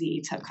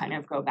easy to kind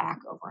of go back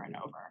over and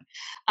over.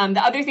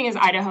 The other thing is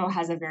Idaho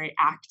has a very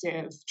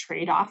active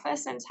trade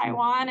office in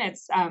Taiwan.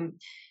 It's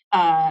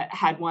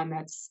had one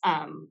that's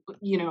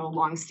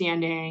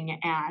longstanding,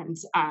 and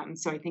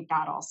so I think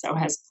that also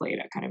has played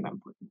a kind of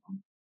important role.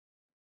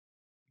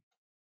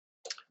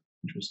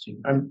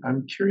 Interesting.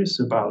 I'm curious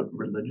about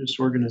religious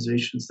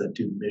organizations that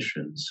do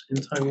missions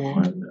in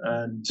Taiwan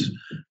and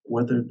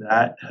whether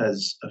that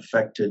has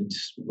affected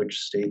which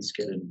states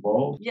get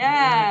involved.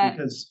 Yeah.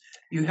 Because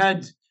you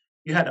had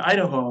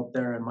Idaho up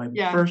there, and my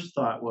first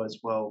thought was,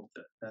 well,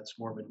 that's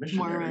Mormon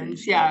missionaries.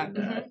 Mormons, yeah.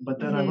 But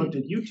then I looked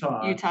at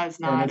Utah. Utah's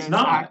not and it's as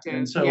not. active.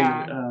 And so,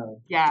 what's going on?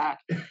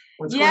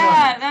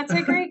 Yeah, that's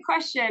a great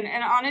question.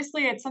 And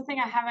honestly, it's something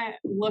I haven't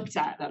looked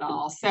at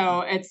all.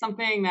 So it's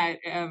something that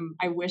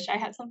I wish I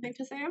had something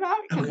to say about,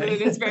 because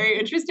it is very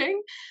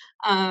interesting.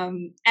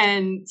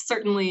 And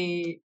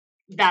certainly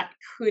that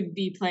could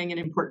be playing an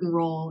important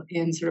role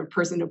in sort of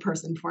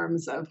person-to-person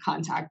forms of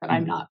contact that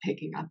I'm not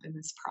picking up in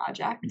this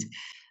project.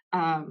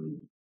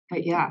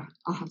 But yeah,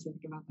 I'll have to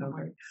think about that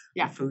more.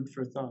 Yeah. Food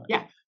for thought.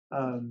 Yeah.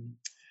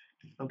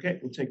 Okay,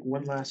 we'll take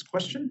one last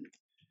question.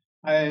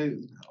 I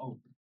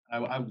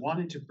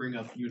wanted to bring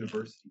up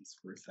universities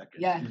for a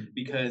second. Yeah.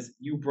 Because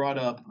you brought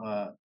up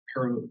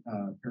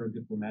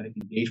paradiplomatic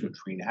engagement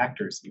between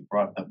actors. You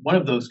brought up one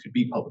of those could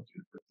be public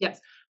universities. Yes.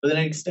 But then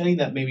extending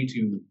that maybe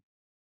to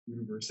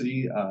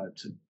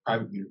to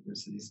private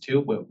universities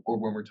too, or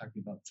when we're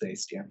talking about, say,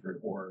 Stanford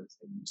or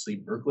say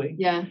Berkeley.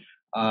 Yeah.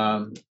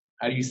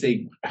 How do you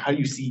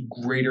see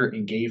greater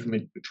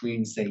engagement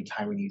between, say,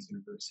 Taiwanese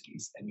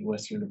universities and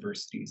US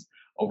universities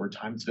over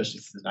time,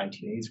 especially since the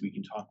 1980s? We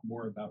can talk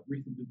more about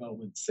recent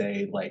developments,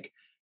 say, like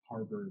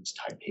Harvard's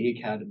Taipei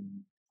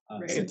Academy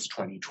since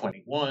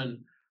 2021.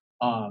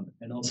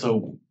 And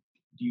also,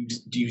 do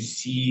you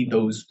see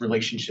those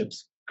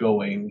relationships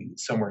going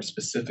somewhere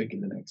specific in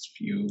the next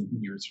few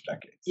years or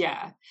decades?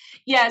 Yeah.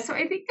 So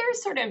I think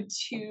there's sort of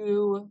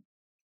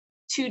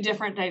two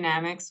different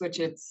dynamics, which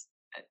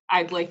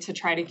I'd like to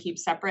try to keep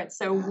separate.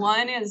 So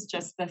one is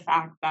just the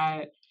fact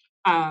that,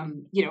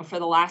 for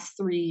the last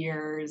 3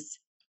 years,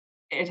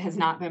 it has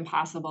not been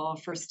possible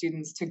for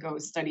students to go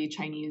study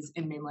Chinese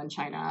in mainland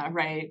China,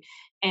 right?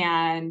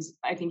 And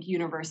I think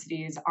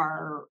universities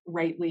are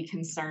rightly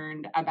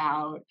concerned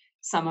about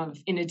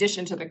in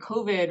addition to the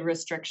COVID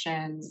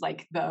restrictions,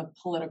 like the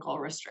political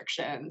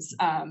restrictions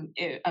of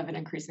an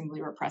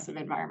increasingly repressive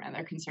environment.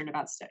 They're concerned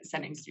about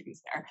sending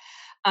students there.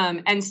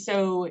 And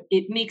so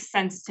it makes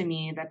sense to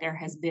me that there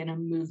has been a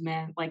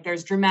movement, like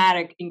there's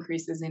dramatic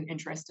increases in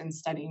interest in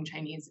studying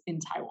Chinese in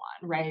Taiwan,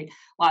 right?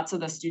 Lots of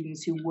the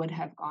students who would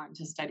have gone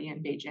to study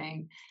in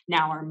Beijing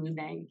now are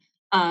moving.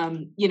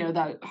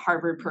 The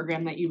Harvard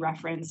program that you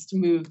referenced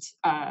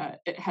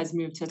has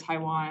moved to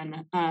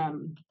Taiwan.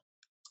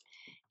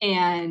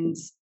 And,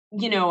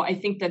 I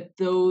think that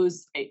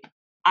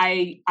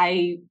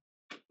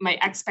my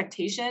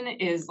expectation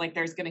is like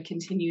there's going to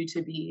continue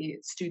to be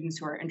students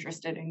who are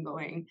interested in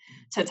going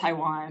to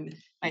Taiwan.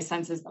 My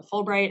sense is the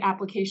Fulbright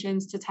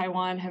applications to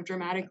Taiwan have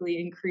dramatically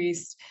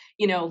increased.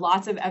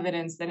 Lots of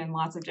evidence that in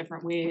lots of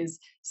different ways,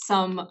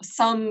 some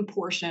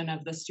portion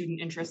of the student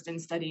interest in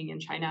studying in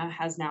China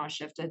has now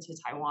shifted to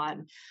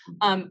Taiwan.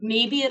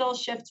 Maybe it'll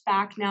shift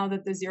back now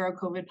that the zero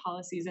COVID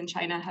policies in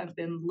China have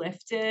been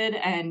lifted.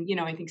 And,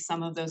 I think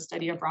some of those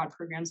study abroad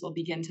programs will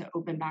begin to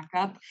open back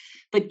up.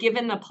 But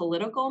given the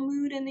political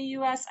mood in the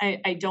US,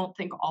 I don't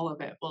think all of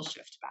it will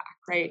shift back,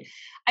 right?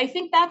 I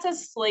think that's a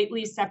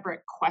slightly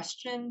separate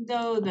question,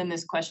 though, than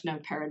this question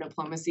of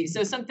paradiplomacy.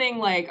 So something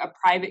like a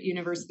private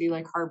university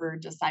like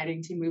Harvard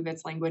deciding to move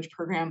its language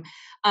program,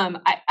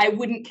 I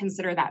wouldn't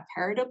consider that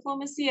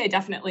paradiplomacy. I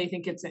definitely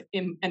think it's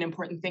an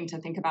important thing to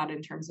think about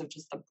in terms of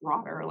just the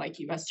broader like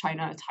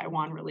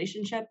US-China-Taiwan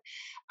relationship.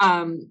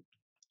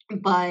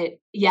 But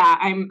yeah,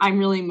 I'm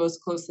really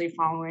most closely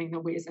following the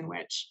ways in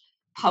which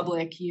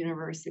public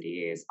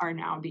universities are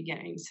now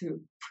beginning to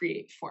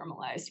create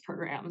formalized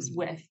programs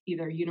with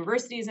either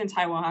universities in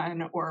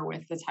Taiwan or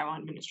with the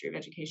Taiwan Ministry of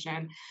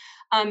Education.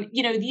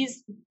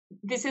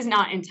 This is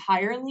not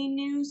entirely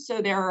new.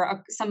 So there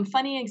are some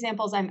funny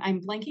examples. I'm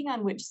blanking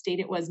on which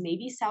state it was.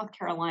 Maybe South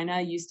Carolina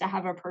used to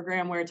have a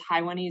program where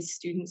Taiwanese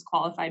students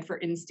qualified for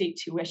in-state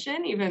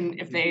tuition, even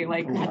if they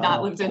had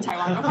not lived in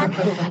Taiwan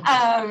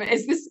before.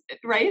 Is this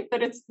right?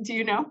 Do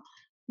you know?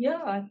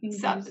 Yeah, I think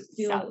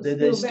Did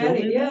they still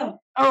valid, do yeah. that?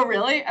 Oh,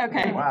 really?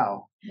 Okay.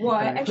 Wow. Well,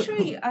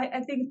 actually, I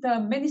think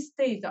many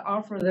states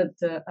offer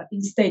that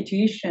in-state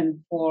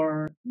tuition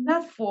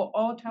not for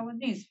all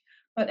Taiwanese,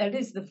 but at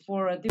least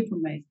for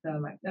diplomats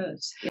like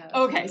us. Yeah.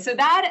 Okay, so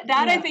that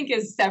I think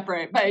is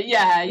separate, but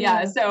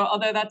yeah. So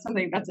although that's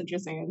something that's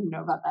interesting, I didn't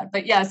know about that.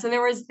 But yeah, so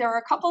there were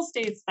a couple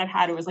states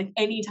that it was like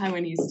any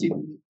Taiwanese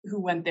student who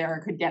went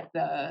there could get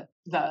the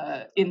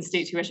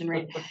in-state tuition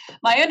rate.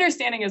 My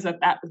understanding is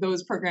that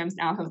those programs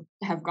now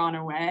have gone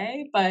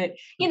away, but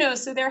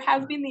so there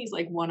have been these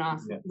like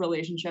one-off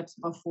relationships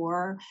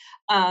before,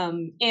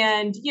 and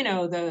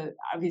the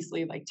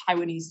obviously like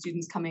Taiwanese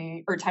students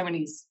coming or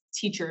Taiwanese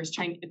teachers,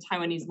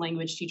 Taiwanese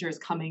language teachers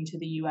coming to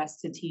the US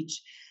to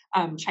teach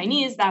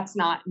Chinese, that's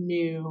not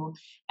new.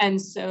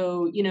 And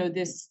so,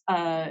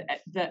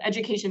 the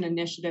education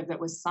initiative that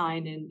was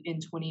signed in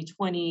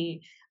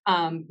 2020,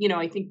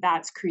 I think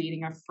that's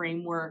creating a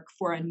framework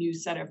for a new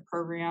set of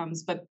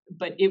programs, but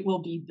it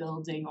will be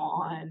building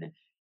on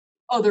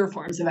other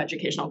forms of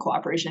educational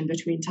cooperation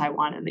between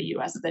Taiwan and the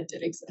US that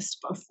did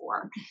exist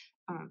before.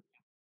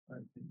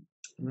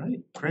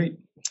 Right, great.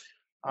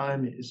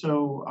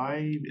 So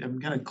I am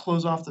going to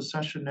close off the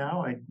session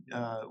now. I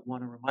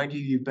want to remind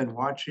you've been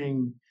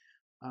watching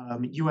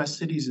U.S.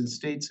 Cities and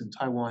States and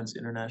Taiwan's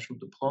International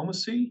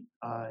Diplomacy.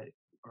 Our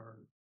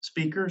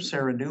speaker,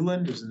 Sarah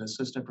Newland, is an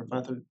assistant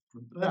professor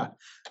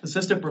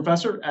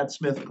at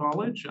Smith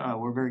College.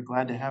 We're very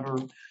glad to have her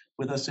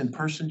with us in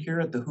person here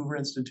at the Hoover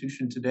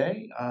Institution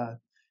today.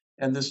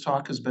 And this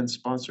talk has been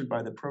sponsored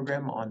by the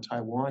Program on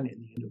Taiwan in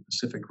the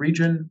Indo-Pacific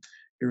region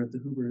here at the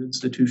Hoover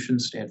Institution,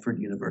 Stanford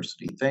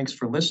University. Thanks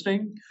for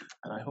listening,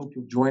 and I hope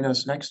you'll join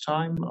us next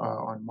time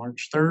on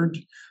March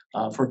 3rd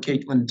for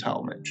Caitlin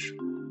Talmadge.